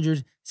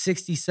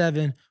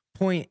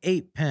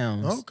 167.8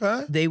 pounds.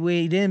 Okay. They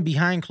weighed in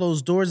behind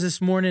closed doors this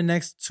morning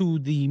next to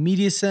the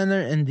media center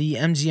and the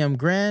MGM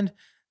Grand.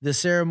 The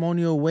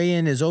ceremonial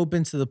weigh-in is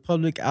open to the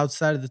public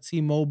outside of the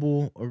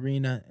T-Mobile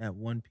Arena at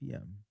 1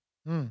 p.m.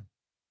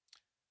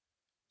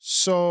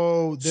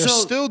 So they're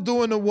still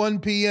doing the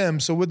 1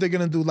 p.m. So what they're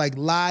going to do, like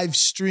live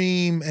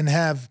stream and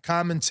have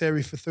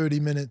commentary for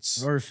 30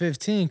 minutes? Or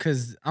 15,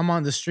 because I'm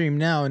on the stream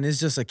now and it's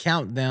just a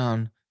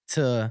countdown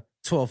to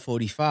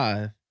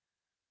 12:45.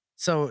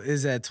 So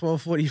is at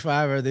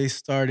 12:45, are they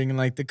starting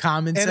like the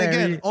commentary? And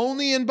again,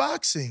 only in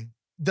boxing.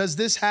 Does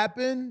this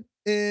happen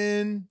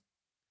in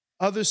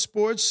other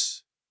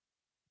sports?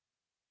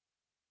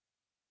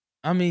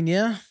 I mean,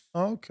 yeah.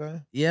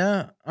 Okay.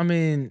 Yeah. I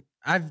mean,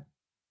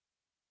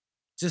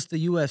 just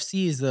the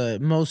UFC is the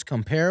most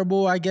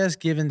comparable, I guess,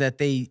 given that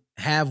they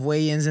have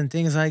weigh-ins and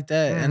things like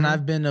that. And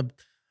I've been to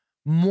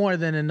more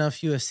than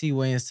enough UFC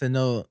weigh-ins to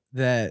know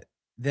that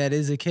that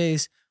is the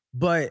case.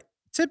 But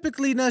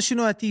typically, Nush,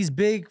 at these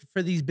big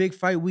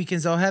fight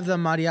weekends, they'll have the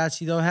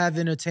mariachi, they'll have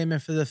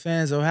entertainment for the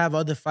fans, they'll have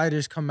other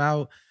fighters come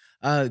out,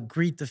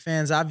 greet the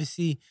fans.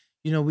 Obviously,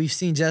 we've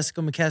seen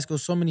Jessica McCaskill,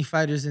 so many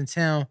fighters in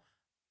town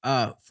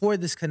for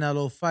this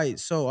Canelo fight.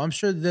 So I'm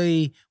sure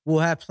they will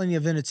have plenty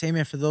of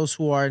entertainment for those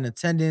who are in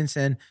attendance,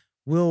 and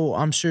we'll,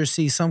 I'm sure,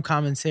 see some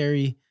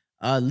commentary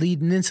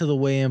leading into the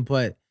weigh-in.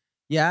 But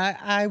yeah,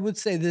 I would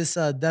say this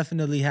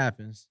definitely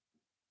happens.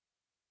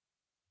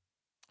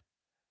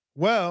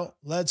 Well,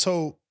 let's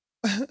hope.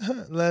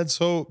 Let's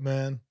hope,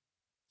 man.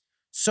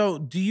 So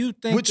do you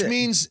think Which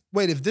means,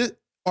 wait, if this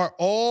are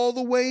all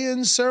the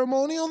weigh-ins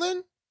ceremonial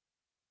then?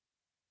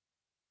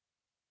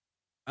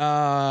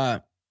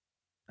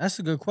 That's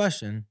a good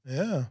question.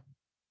 Yeah.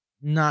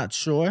 Not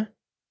sure.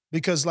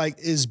 Because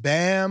is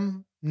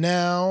Bam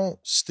now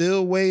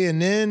still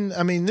weighing in?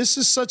 I mean, this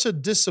is such a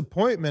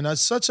disappointment.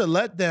 It's such a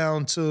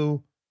letdown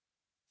to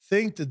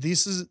think that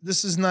this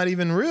is not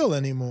even real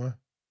anymore.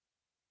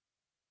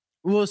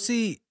 Well,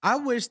 see, I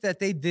wish that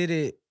they did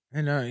it,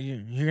 and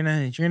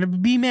you're gonna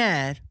be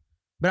mad,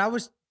 but I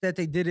wish that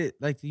they did it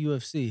like the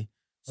UFC.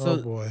 So, oh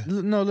boy.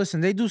 No,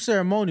 listen, they do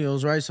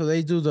ceremonials, right? So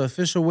they do the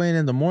official weigh-in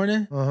in the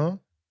morning.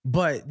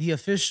 But the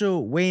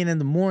official weigh-in in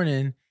the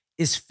morning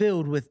is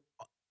filled with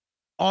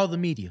all the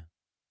media.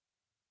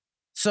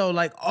 So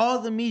all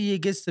the media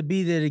gets to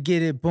be there to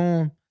get it.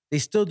 Boom. They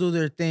still do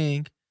their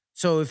thing.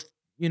 So if,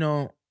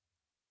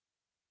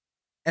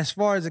 as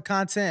far as the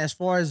content, as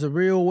far as the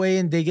real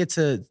weigh-in, they get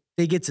to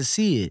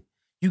see it.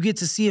 You get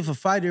to see if a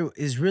fighter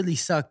is really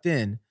sucked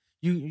in.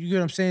 You get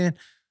what I'm saying?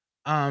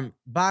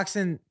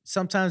 Boxing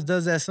sometimes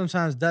does that,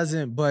 sometimes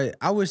doesn't. But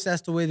I wish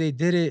that's the way they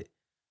did it.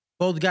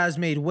 Both guys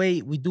made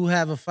weight. We do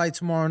have a fight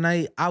tomorrow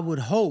night. I would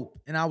hope,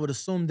 and I would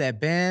assume that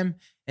Bam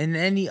and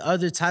any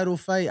other title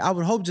fight, I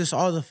would hope just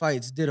all the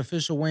fights did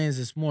official weigh-ins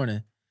this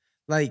morning.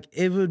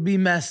 It would be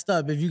messed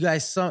up if you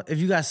got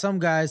some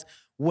guys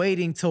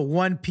waiting till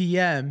 1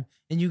 p.m.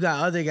 and you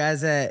got other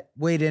guys that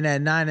weighed in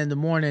at 9 in the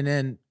morning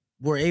and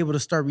were able to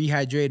start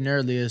rehydrating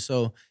earlier.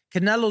 So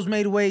Canelo's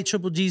made weight,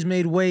 Triple G's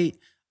made weight.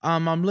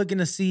 I'm looking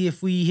to see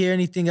if we hear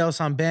anything else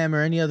on Bam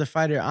or any other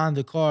fighter on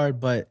the card,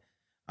 but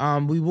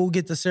we will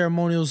get the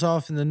ceremonials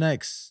off in the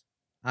next,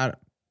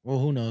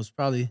 who knows,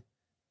 probably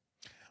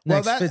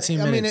next 15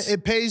 minutes. I mean,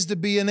 it pays to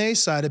be an A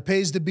side. It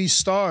pays to be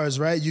stars,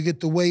 right? You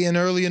get to weigh in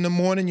early in the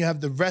morning. You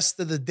have the rest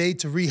of the day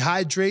to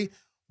rehydrate.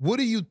 What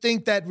do you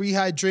think that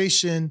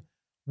rehydration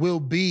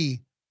will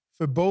be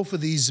for both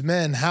of these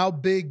men? How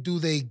big do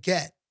they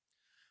get?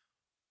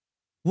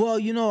 Well,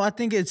 I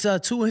think it's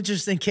two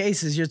interesting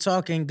cases. You're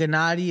talking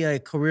Gennadiy, a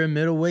career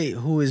middleweight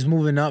who is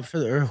moving up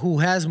who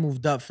has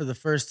moved up for the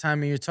first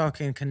time, and you're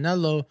talking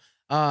Canelo.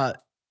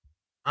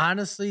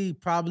 Honestly,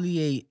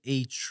 probably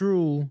a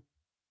true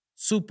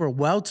super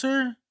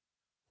welter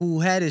who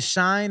had his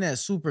shine at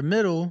super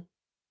middle,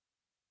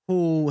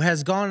 who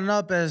has gone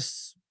up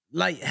as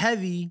light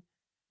heavy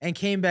and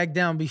came back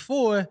down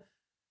before.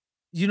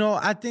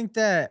 I think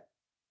that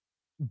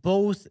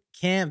both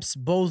camps,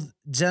 both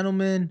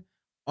gentlemen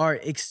are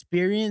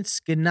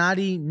experienced.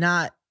 Gennadiy,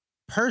 not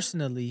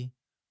personally,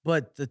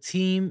 but the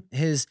team,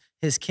 his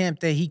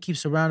camp that he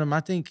keeps around him. I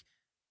think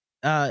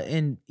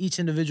in each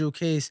individual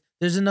case,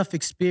 there's enough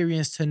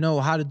experience to know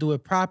how to do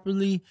it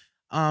properly.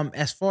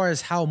 As far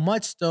as how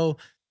much, though,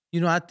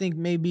 I think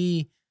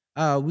maybe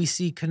we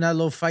see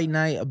Canelo fight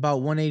night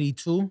about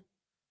 182,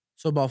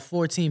 so about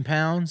 14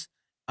 pounds.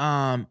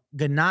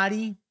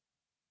 Gennadiy,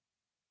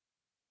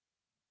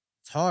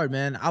 it's hard,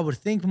 man. I would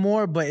think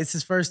more, but it's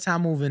his first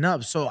time moving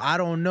up, so I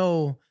don't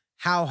know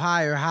how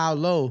high or how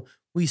low.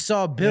 We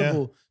saw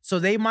Bivol, so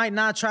they might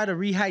not try to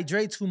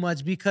rehydrate too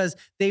much because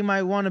they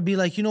might want to be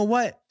like, you know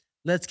what?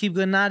 Let's keep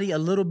Gennadiy a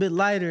little bit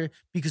lighter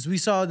because we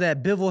saw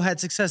that Bivol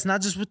had success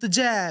not just with the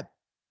jab,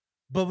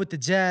 but with the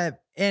jab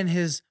and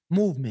his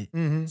movement.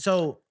 Mm-hmm.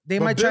 So they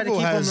might try to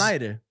keep him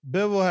lighter.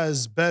 Bivol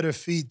has better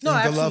feet than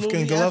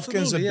Golovkin.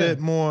 Golovkin's a bit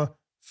more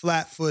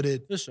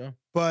flat-footed. For sure.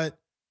 But,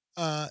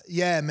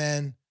 yeah,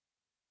 man.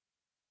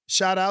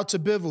 Shout out to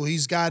Bivol.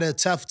 He's got a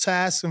tough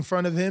task in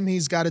front of him.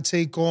 He's got to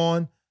take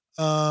on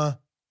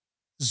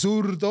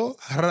Zurdo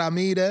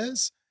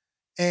Ramirez.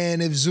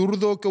 And if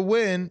Zurdo could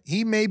win,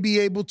 he may be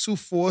able to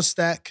force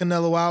that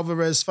Canelo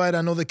Alvarez fight.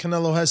 I know that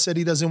Canelo has said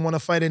he doesn't want to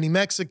fight any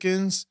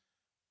Mexicans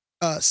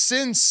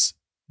since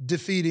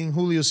defeating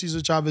Julio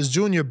Cesar Chavez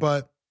Jr.,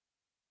 but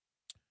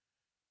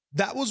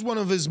that was one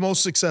of his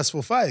most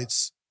successful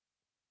fights.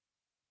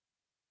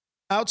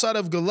 Outside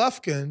of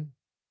Golovkin,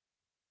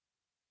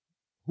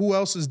 who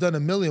else has done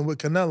 $1 million with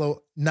Canelo,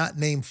 not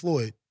named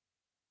Floyd?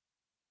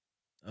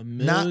 $1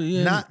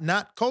 million?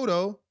 Not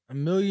Cotto. $1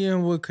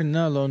 million with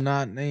Canelo,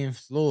 not named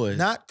Floyd.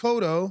 Not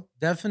Cotto.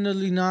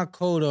 Definitely not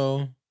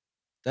Cotto.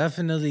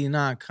 Definitely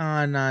not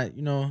Khan. Not,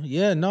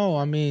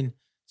 I mean,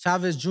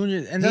 Chavez Jr.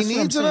 And that's he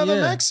needs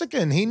another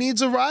Mexican. He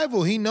needs a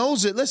rival. He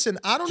knows it. Listen,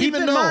 I don't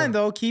even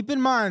know. Keep in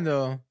mind,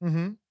 though.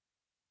 Mm-hmm.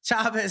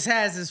 Chavez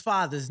has his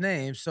father's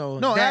name, so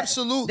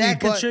absolutely. That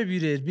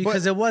contributed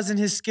because it wasn't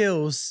his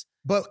skills.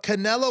 But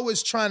Canelo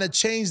is trying to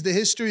change the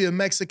history of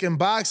Mexican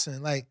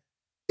boxing. Like,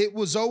 it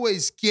was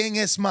always ¿Quién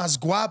es más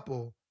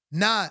guapo?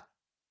 Not,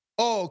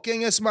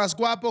 ¿Quién es más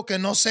guapo que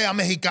no sea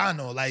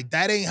mexicano? Like,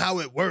 that ain't how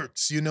it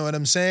works. You know what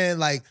I'm saying?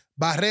 Like,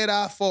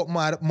 Barrera fought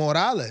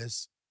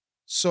Morales.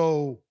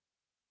 So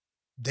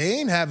they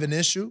ain't have an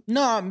issue.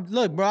 No,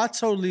 look, bro, I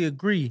totally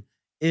agree.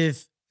 And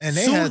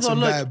they had some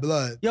bad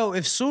blood.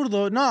 If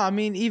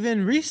Zurdo,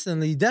 even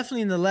recently,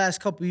 definitely in the last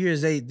couple of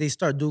years, they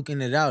start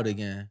duking it out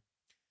again.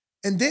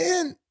 And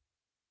then,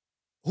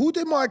 who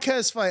did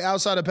Marquez fight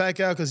outside of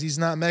Pacquiao because he's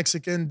not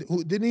Mexican?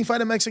 Didn't he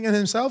fight a Mexican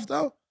himself,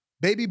 though?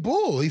 Baby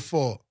Bull, he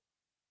fought.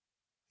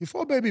 He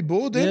fought Baby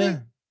Bull, didn't he?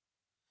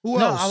 Who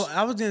else?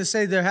 I was going to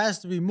say there has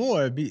to be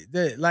more.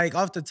 Like,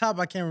 off the top,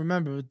 I can't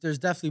remember, but there's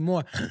definitely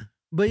more.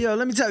 But,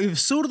 let me tell you, if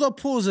Zurdo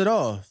pulls it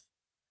off,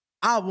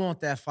 I want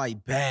that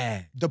fight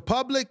bad. The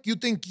public, you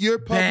think your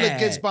public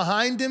gets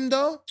behind him,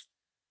 though?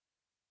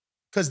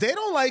 Because they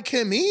don't like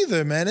him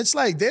either, man. It's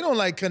like they don't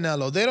like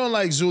Canelo. They don't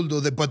like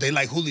Zurdo, but they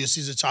like Julio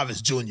Cesar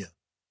Chavez Jr.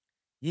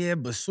 Yeah,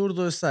 but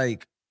Zurdo, it's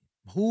like,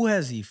 who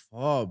has he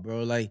fought,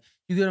 bro? Like,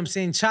 you get what I'm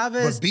saying?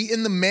 Chavez. But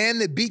beating the man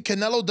that beat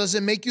Canelo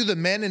doesn't make you the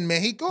man in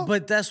Mexico?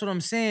 But that's what I'm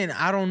saying.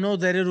 I don't know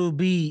that it'll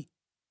be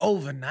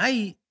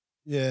overnight.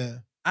 Yeah.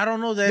 I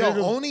don't know that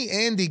only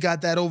Andy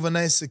got that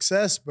overnight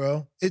success,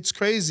 bro. It's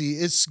crazy.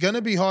 It's going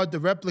to be hard to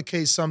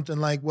replicate something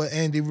like what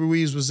Andy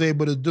Ruiz was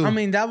able to do. I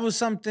mean, that was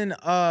something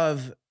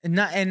of,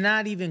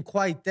 not even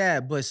quite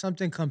that, but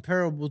something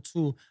comparable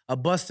to a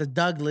Buster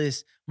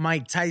Douglas,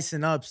 Mike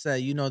Tyson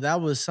upset.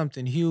 That was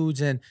something huge,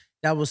 and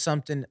that was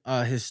something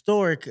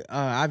historic.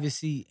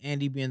 Obviously,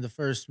 Andy being the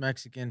first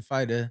Mexican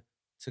fighter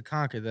to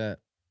conquer that.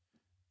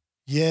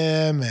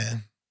 Yeah,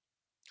 man.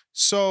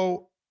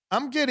 So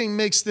I'm getting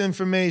mixed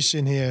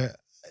information here.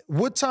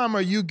 What time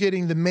are you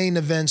getting the main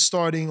event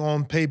starting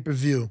on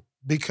pay-per-view?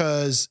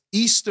 Because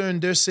Eastern,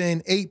 they're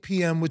saying 8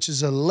 p.m., which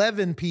is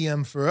 11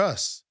 p.m. for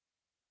us.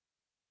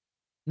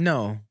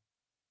 No.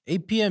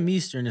 8 p.m.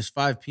 Eastern is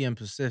 5 p.m.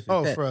 Pacific.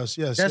 Oh, for us,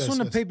 yes. That's when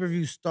the yes.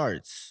 pay-per-view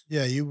starts.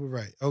 Yeah, you were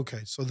right.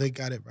 Okay, so they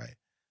got it right.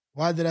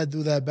 Why did I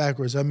do that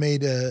backwards? I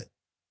made the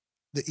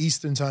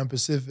Eastern Time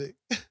Pacific.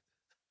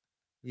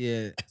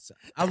 Yeah. So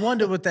I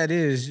wonder what that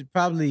is.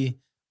 Probably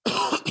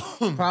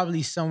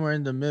somewhere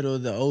in the middle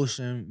of the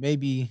ocean,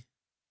 maybe,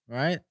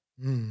 right?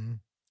 Mm.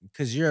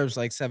 Because Europe's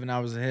like 7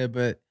 hours ahead,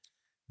 but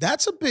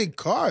That's a big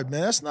card,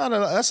 man. That's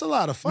a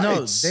lot of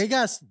fights.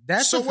 no,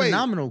 that's So a wait.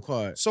 phenomenal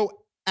card.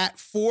 So at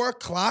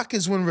 4:00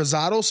 is when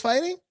Rosado's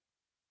fighting?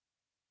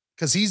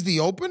 Because he's the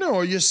opener,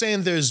 or you're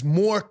saying there's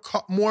more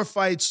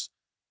fights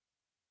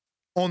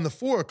on the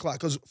 4:00?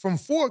 Because from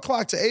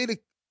 4:00 to 8:00.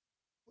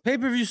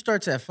 Pay-per-view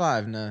starts at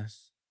 5,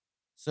 Nas.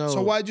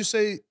 So why'd you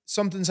say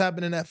something's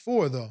happening at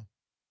 4 though?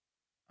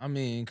 I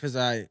mean, because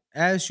I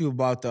asked you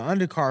about the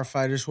undercard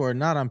fighters who are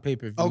not on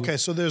pay-per-view. Okay,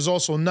 so there's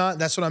also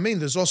that's what I mean.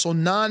 There's also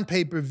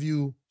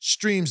non-pay-per-view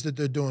streams that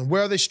they're doing.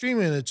 Where are they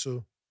streaming it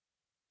to?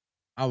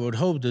 I would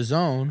hope the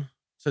Zone.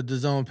 So the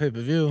Zone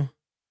pay-per-view.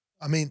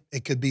 I mean,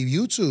 it could be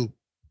YouTube.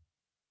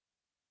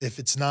 If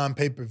it's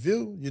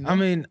non-pay-per-view, you know? I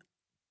mean,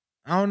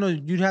 I don't know.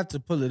 You'd have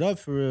to pull it up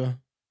for real.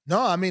 No,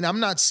 I mean,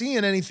 I'm not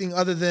seeing anything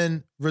other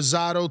than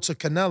Rosado to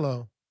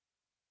Canelo.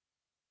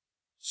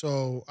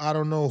 So I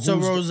don't know who's So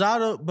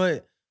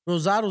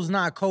Rosado's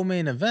not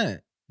co-main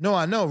event. No,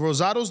 I know.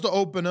 Rosado's the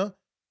opener.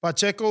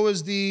 Pacheco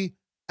is the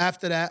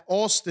after that.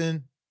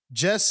 Austin,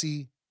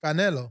 Jesse,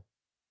 Canelo.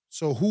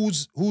 So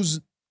who's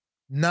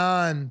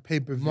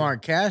non-pay-per-view?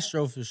 Mark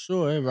Castro for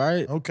sure,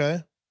 right?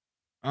 Okay.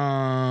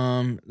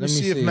 Let me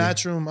see if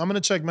Matchroom. I'm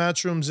gonna check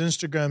Matchroom's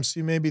Instagram.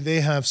 See, maybe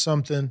they have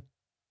something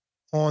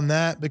on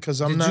that because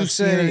I'm not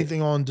seeing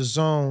anything on the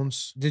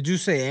zones. Did you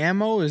say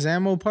Ammo? Is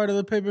Ammo part of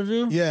the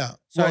pay-per-view? Yeah.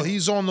 So well,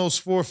 he's on those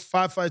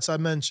 4-5 fights I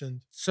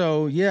mentioned.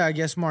 So yeah, I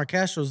guess Mark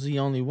Castro's the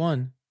only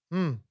one.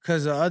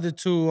 Because the other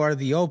two are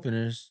the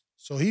openers.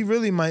 So he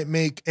really might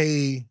make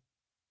a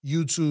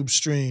YouTube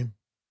stream.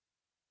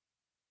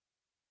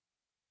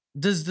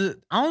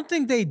 I don't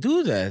think they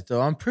do that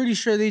though. I'm pretty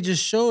sure they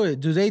just show it.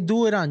 Do they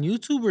do it on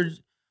YouTube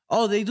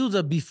or they do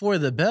the before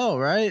the bell,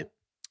 right?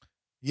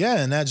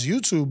 Yeah, and that's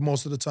YouTube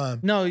most of the time.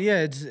 No,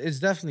 yeah, it's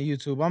definitely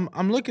YouTube.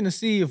 I'm looking to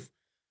see if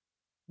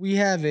we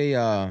have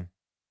a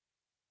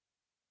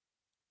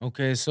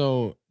okay,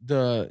 so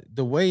the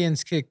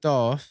weigh-ins kicked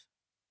off.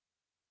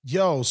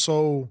 Yo,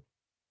 so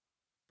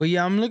but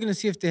yeah, I'm looking to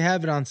see if they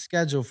have it on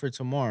schedule for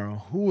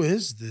tomorrow. Who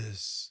is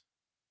this?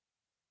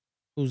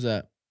 Who's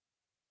that?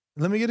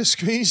 Let me get a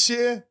screen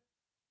share.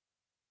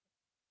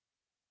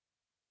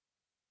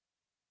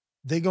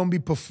 They gonna be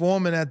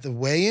performing at the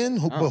weigh-in,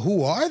 but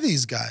who are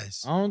these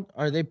guys?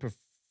 Are they?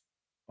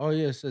 Oh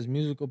yeah, it says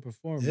musical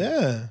performance.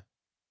 Yeah,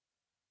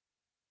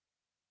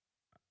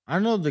 I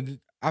know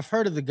I've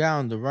heard of the guy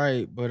on the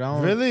right, but I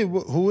don't really.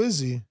 Who is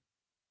he?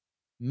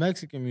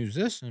 Mexican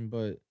musician,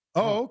 but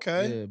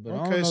okay, yeah, but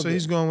okay. So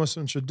he's going with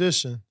some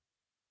tradition.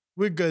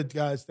 We're good,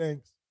 guys.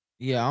 Thanks.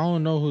 Yeah, I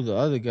don't know who the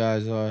other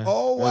guys are.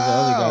 Oh wow, the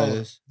other guy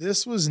is.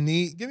 This was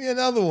neat. Give me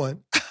another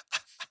one.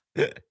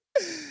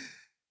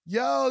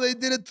 Yo, they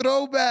did a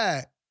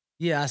throwback.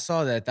 Yeah, I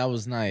saw that. That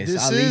was nice.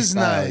 This is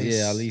nice.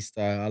 Yeah, at least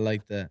I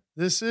like that.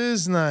 This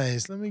is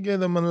nice. Let me give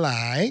them a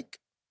like.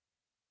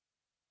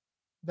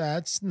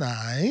 That's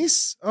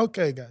nice.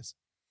 Okay, guys.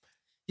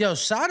 Yo,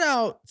 shout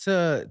out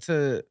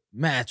to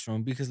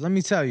Matchroom because let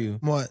me tell you.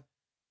 What?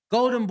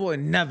 Golden Boy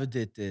never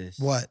did this.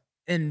 What?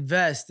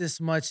 Invest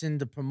this much in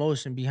the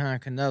promotion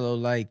behind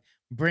Canelo, like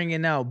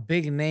bringing out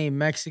big name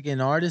Mexican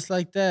artists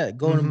like that.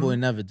 Golden Boy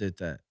never did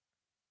that.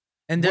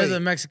 And they're the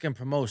Mexican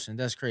promotion.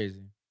 That's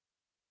crazy.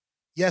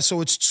 Yeah, so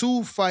it's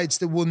 2 fights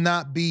that will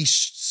not be,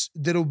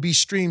 that'll be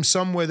streamed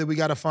somewhere that we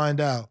got to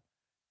find out.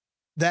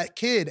 That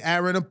kid,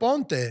 Aaron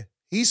Aponte,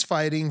 he's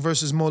fighting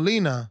versus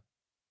Molina.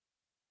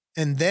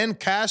 And then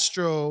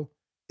Castro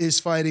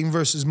is fighting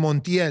versus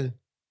Montiel.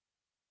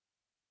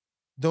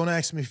 Don't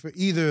ask me for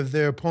either of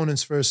their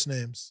opponents' first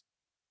names.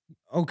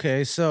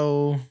 Okay,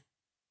 so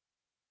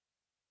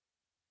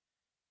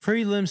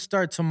prelims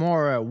start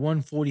tomorrow at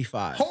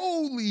 1:45.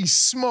 Holy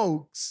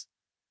smokes.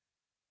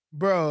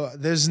 Bro,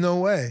 there's no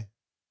way.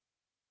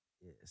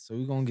 Yeah, so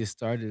we're going to get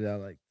started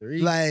at like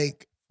 3,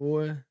 like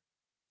 4.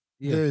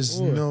 Yeah, there's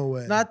 4. no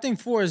way. No, I think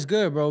 4 is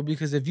good, bro,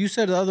 because if you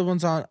said the other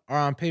ones are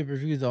on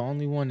pay-per-view, the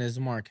only one is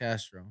Mark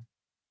Castro.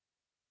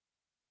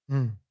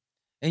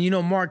 And you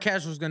know Mark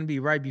Castro's going to be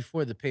right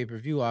before the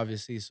pay-per-view,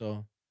 obviously,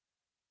 so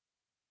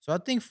I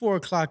think 4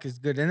 o'clock is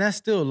good, and that's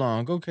still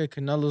long. Okay,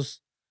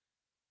 Canelo's.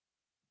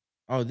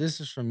 Oh, this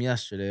is from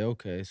yesterday.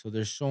 Okay, so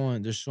they're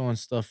showing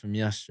stuff from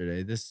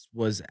yesterday. This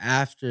was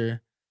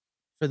after.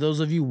 For those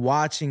of you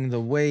watching the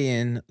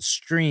weigh-in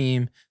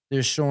stream,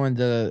 they're showing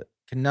the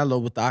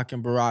Canelo with the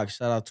Akin Barak.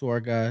 Shout out to our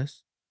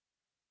guys.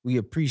 We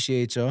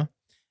appreciate y'all.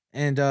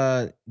 And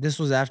this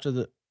was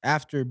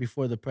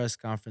before the press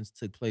conference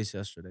took place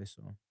yesterday.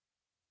 So,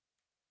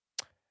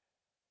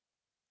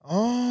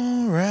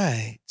 all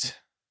right.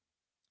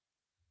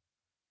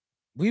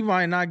 We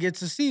might not get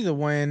to see the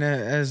win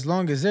as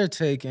long as they're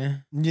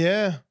taking.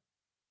 Yeah.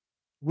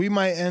 We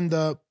might end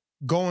up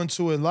going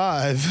to it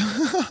live.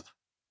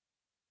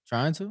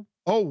 Trying to?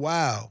 Oh,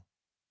 wow.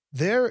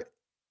 There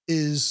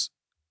is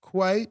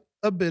quite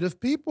a bit of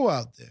people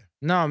out there.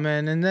 No,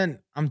 man. And then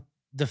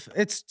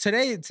it's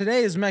today.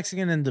 Today is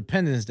Mexican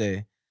Independence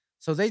Day,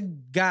 so they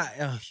got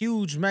a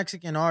huge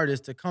Mexican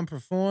artist to come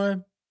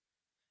perform,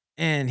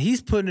 and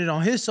he's putting it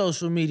on his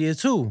social media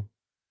too.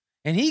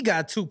 And he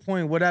got 2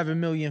 point whatever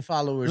million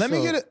followers. Let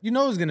me get it. You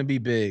know it's gonna be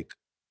big.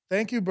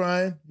 Thank you,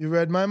 Brian. You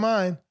read my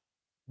mind.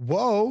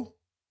 Whoa,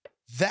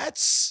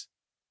 that's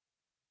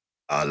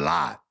a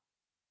lot.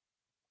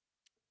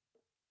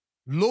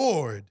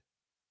 Lord,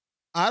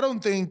 I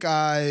don't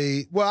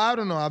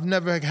know. I've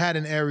never had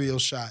an aerial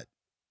shot.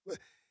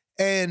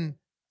 And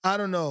I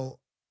don't know.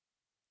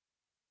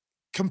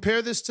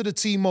 Compare this to the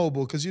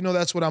T-Mobile, because you know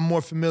that's what I'm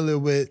more familiar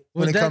with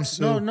when it comes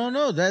to.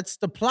 No. That's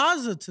the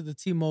plaza to the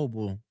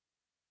T-Mobile.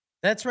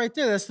 That's right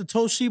there. That's the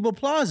Toshiba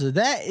Plaza.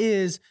 That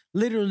is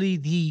literally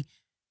the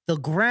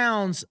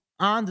grounds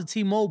on the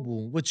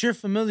T-Mobile, which you're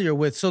familiar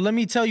with. So let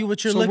me tell you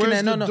what you're looking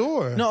at.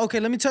 Door? No, okay,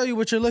 let me tell you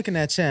what you're looking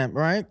at, champ,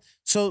 right?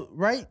 So,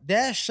 right,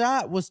 that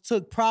shot was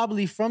took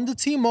probably from the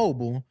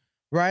T-Mobile,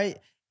 right?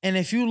 And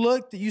if you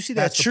look, you see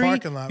that tree.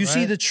 You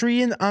see the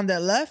tree on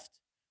that left?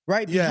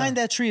 Right? Behind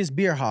that tree is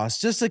Beer House,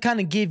 just to kind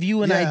of give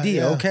you an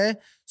idea, okay?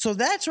 So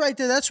that's right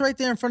there. That's right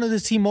there in front of the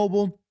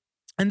T-Mobile.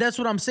 And that's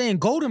what I'm saying.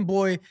 Golden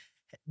Boy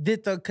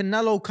did the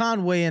Canelo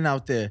Conway in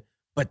out there,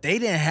 but they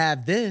didn't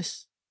have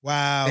this.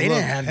 Wow. They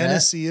didn't have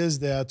Hennessy is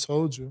there, I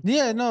told you.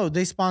 Yeah, no,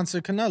 they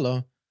sponsor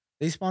Canelo.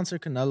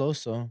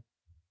 So.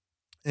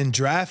 And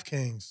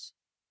DraftKings.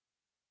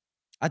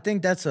 I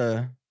think that's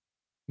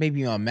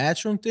maybe a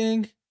Matchroom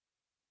thing.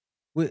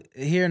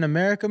 Here in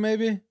America,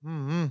 maybe.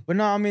 Mm-hmm. But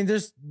no, I mean,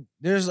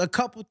 there's a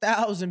couple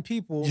thousand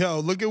people.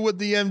 Yo, look at what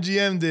the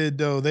MGM did,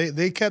 though.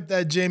 They kept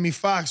that Jamie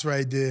Foxx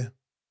right there.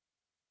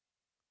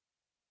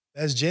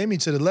 That's Jamie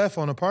to the left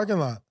on the parking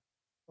lot,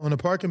 on the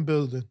parking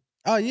building.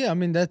 Oh yeah, I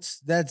mean that's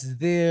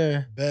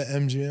their Bet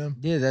MGM.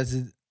 Yeah, that's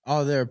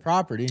all their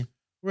property.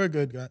 We're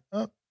good, guy.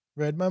 Oh,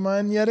 read my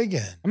mind yet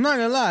again. I'm not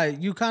gonna lie,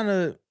 you kind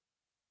of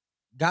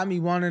got me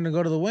wanting to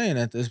go to the weigh-in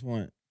at this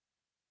point.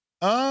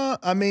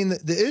 I mean,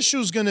 the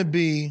issue's gonna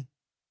be,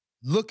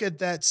 look at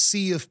that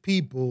sea of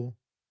people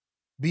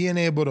being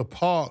able to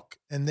park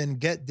and then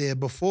get there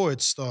before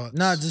it starts.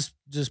 Nah,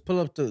 just pull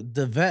up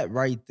the vet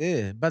right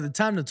there. By the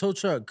time the tow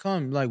truck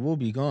come, like we'll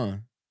be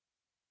gone.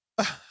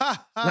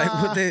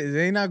 Like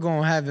they not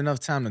gonna have enough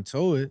time to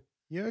tow it.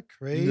 You're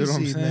crazy, you know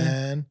what I'm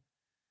saying?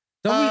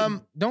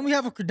 Man. Don't we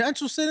have a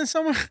credential sitting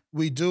somewhere?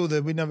 We do,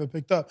 that we never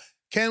picked up.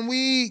 Can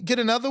we get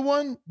another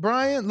one,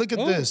 Brian? Look at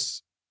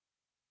this.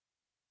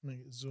 Let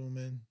me zoom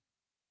in.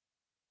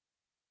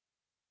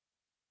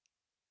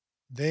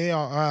 They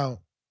are out.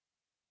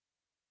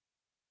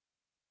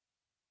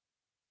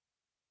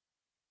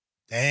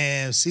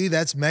 Damn, see,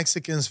 that's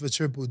Mexicans for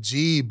Triple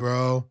G,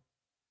 bro.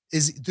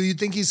 Do you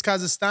think he's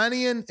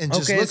Kazakhstanian and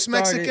just looks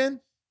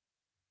Mexican?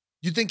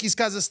 You think he's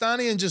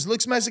Kazakhstani and just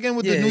looks Mexican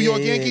with the New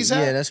York Yankees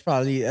hat? Yeah, that's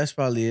probably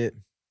it.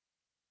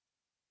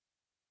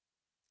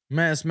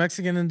 Man, it's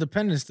Mexican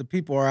Independence. The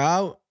people are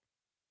out.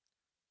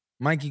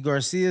 Mikey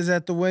Garcia's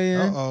at the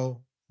weigh-in.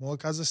 Uh-oh. More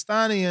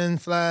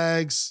Kazakhstanian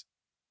flags.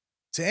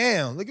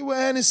 Damn, look at what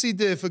Hennessy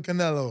did for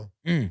Canelo.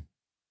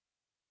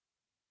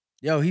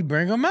 Yo, he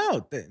bring them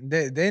out.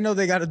 They know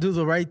they got to do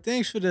the right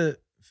things for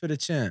the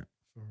champ.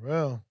 For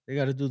real. They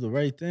got to do the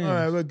right things. All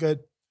right, we're good.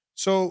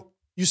 So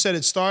you said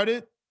it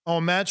started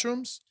on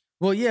Matchrooms?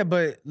 Well, yeah,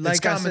 but like it's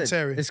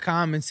commentary. It's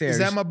commentary. Is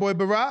that my boy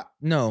Barack?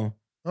 No.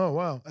 Oh,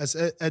 wow. That's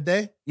a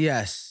day?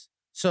 Yes.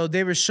 So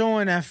they were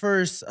showing at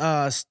first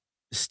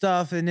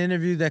stuff, an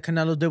interview that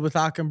Canelo did with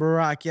Akim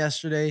Barack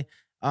yesterday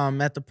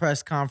at the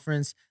press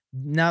conference.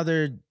 Now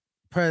they're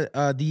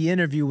the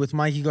interview with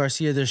Mikey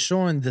Garcia. They're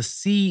showing the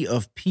sea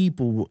of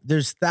people.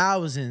 There's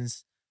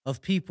thousands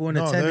of people in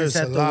attendance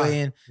at the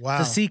weigh-in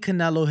to see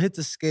Canelo hit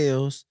the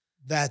scales.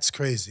 That's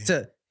crazy.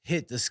 To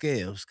hit the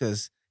scales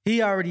because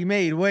he already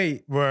made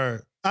weight.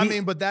 Word. I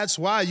mean, but that's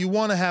why you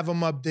want to have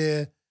him up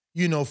there,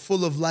 you know,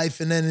 full of life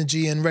and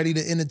energy and ready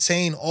to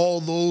entertain all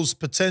those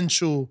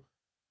potential.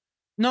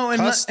 No,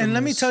 and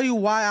let me tell you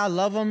why I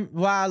love him,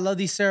 why I love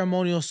these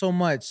ceremonials so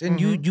much.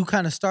 And you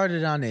kind of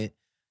started on it.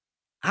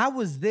 I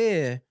was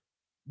there.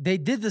 They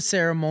did the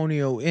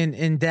ceremonial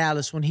in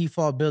Dallas when he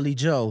fought Billy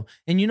Joe.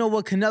 And you know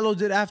what Canelo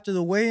did after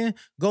the weigh-in?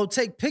 Go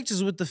take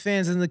pictures with the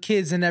fans and the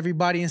kids and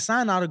everybody and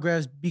sign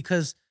autographs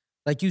because,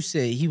 like you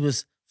said, he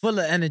was full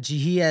of energy.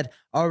 He had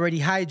already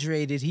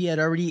hydrated. He had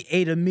already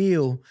ate a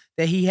meal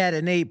that he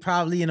hadn't ate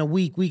probably in a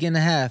week and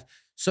a half.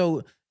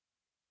 So,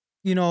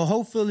 you know,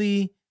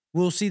 hopefully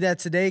we'll see that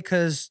today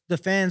because the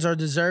fans are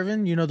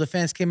deserving. You know, the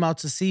fans came out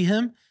to see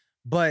him.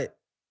 But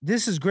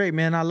this is great,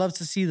 man. I love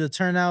to see the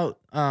turnout.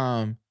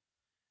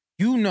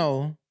 You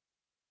know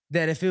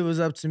that if it was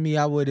up to me,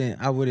 I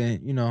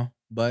wouldn't, you know.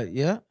 But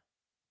yeah.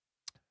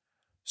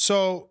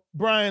 So,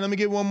 Brian, let me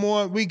get one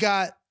more. We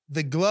got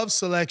the glove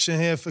selection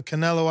here for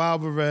Canelo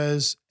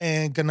Alvarez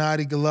and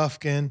Gennadiy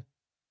Golovkin.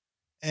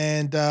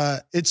 And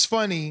it's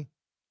funny.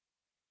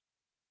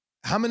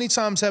 how many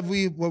times have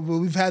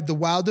we've had the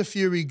Wilder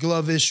Fury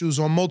glove issues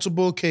on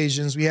multiple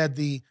occasions? We had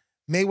the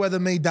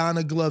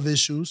Mayweather-Maidana glove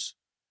issues.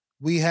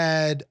 We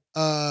had,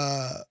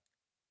 Tank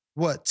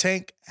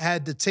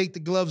had to take the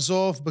gloves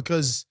off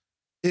because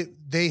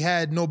they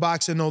had no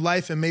boxing, no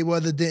life, and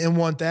Mayweather didn't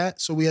want that.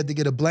 So we had to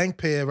get a blank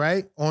pair,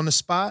 right? On the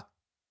spot?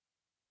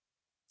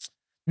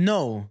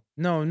 No.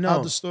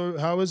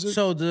 How is it?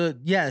 So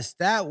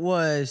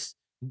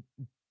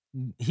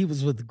he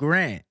was with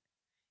Grant.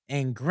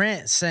 And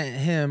Grant sent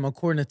him,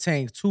 according to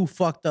Tank, 2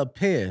 fucked up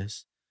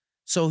pairs.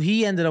 So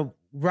he ended up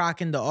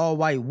rocking the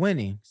all-white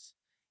winnings.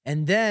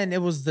 And then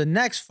it was the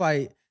next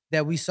fight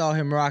that we saw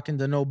him rocking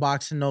the no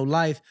boxing, no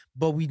life,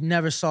 but we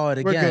never saw it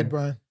again. We're good,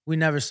 Brian. We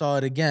never saw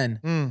it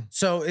again.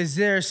 So is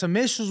there some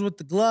issues with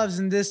the gloves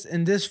in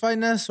this fight,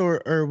 Ness,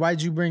 or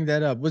why'd you bring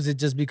that up? Was it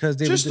just because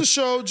they to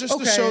show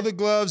the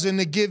gloves and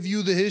to give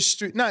you the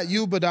history, not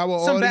you, but our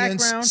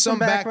audience, some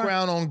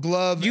background on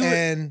glove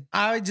and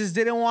I just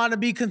didn't want to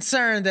be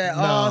concerned that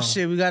oh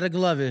shit, we got a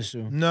glove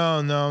issue.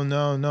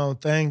 No.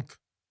 Thank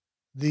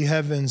the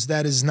heavens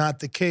that is not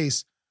the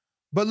case.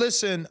 But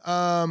listen,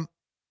 I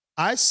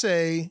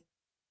say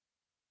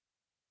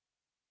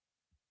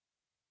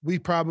we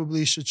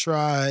probably should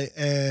try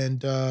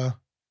and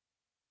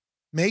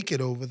make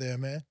it over there,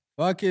 man.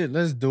 Fuck it,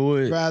 let's do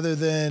it. Rather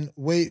than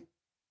wait.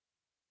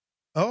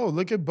 Oh,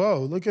 look at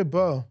Bo. If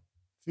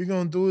you're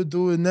going to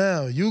do it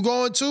now. You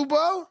going too,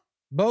 Bo?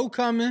 Bo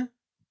coming.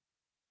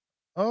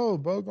 Oh,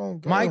 Bo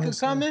going to go. Micah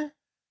coming?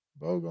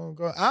 Bo going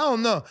to go. I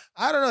don't know.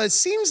 It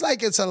seems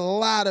like it's a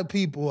lot of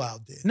people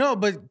out there. No,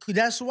 but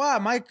that's why,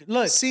 Mike.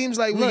 Look. Seems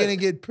like we're going to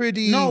get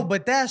pretty. No,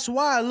 but that's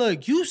why.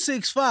 Look, you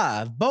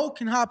 6'5". Bo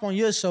can hop on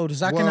your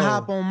shoulders. I can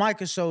hop on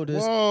Micah's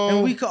shoulders.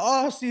 And we can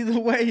all see the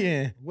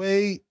weigh-in.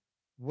 Wait.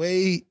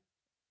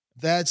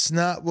 That's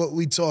not what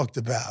we talked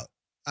about.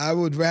 I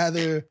would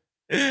rather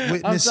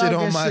witness it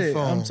on my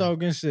phone. I'm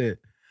talking shit.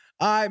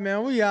 All right,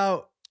 man. We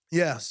out.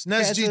 Yes.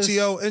 Nest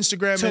GTO,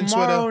 Instagram and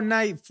Twitter. Tomorrow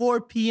night,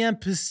 4 p.m.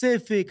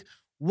 Pacific.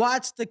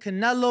 Watch the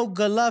Canelo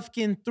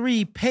Golovkin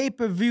 3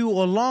 pay-per-view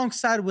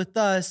alongside with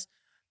us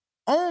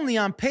only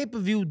on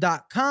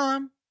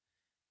pay-per-view.com.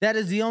 That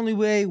is the only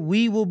way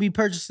we will be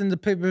purchasing the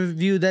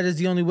pay-per-view. That is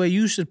the only way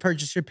you should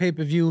purchase your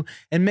pay-per-view.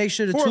 And make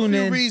sure to tune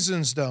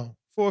in.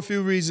 For a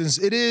few reasons.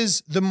 It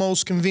is the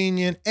most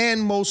convenient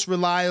and most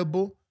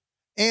reliable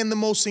and the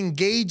most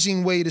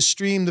engaging way to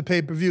stream the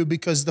pay-per-view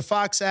because the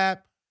Fox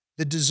app,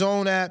 the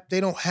DAZN app,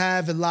 they don't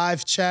have a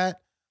live chat,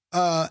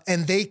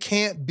 and they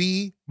can't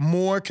be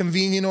more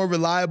convenient or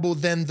reliable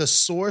than the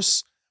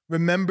source.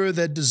 Remember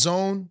that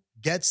DAZN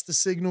gets the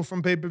signal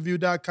from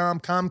payperview.com,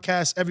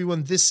 Comcast,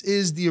 everyone. This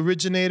is the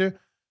originator,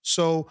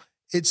 so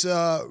it's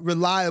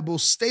reliable,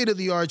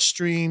 state-of-the-art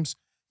streams.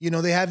 You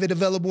know, they have it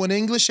available in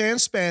English and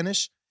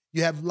Spanish.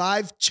 You have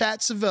live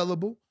chats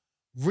available,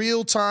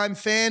 real-time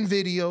fan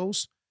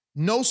videos,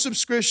 no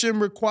subscription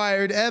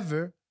required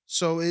ever.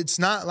 So it's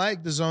not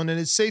like DAZN, and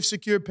it's safe,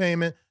 secure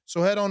payment.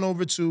 So head on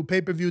over to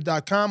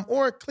payperview.com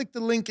or click the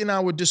link in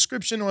our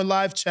description or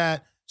live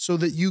chat so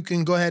that you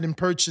can go ahead and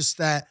purchase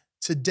that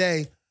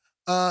today.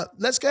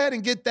 Let's go ahead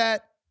and get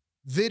that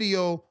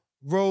video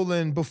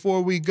rolling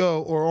before we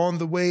go or on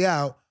the way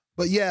out.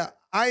 But yeah,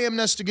 I am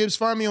Nestor Gibbs.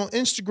 Find me on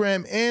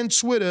Instagram and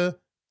Twitter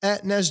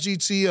at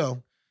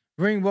NestGTO.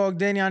 Ringwalk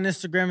Danny on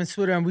Instagram and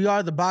Twitter, and we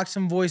are the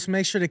Boxing Voice.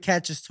 Make sure to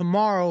catch us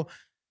tomorrow,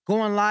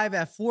 going live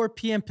at 4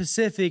 p.m.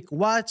 Pacific.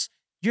 Watch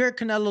your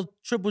Canelo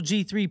Triple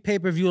G3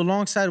 pay-per-view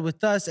alongside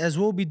with us, as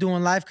we'll be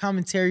doing live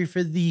commentary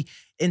for the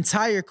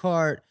entire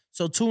card.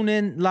 So tune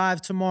in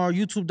live tomorrow,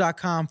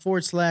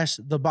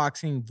 youtube.com/The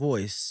Boxing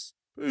Voice.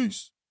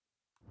 Peace.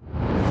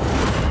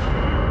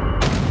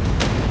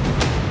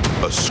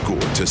 A score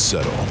to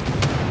settle.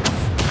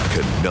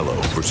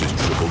 Canelo versus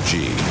Triple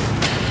G.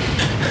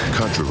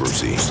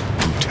 Controversy,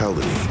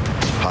 brutality,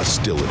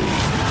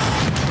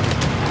 hostility.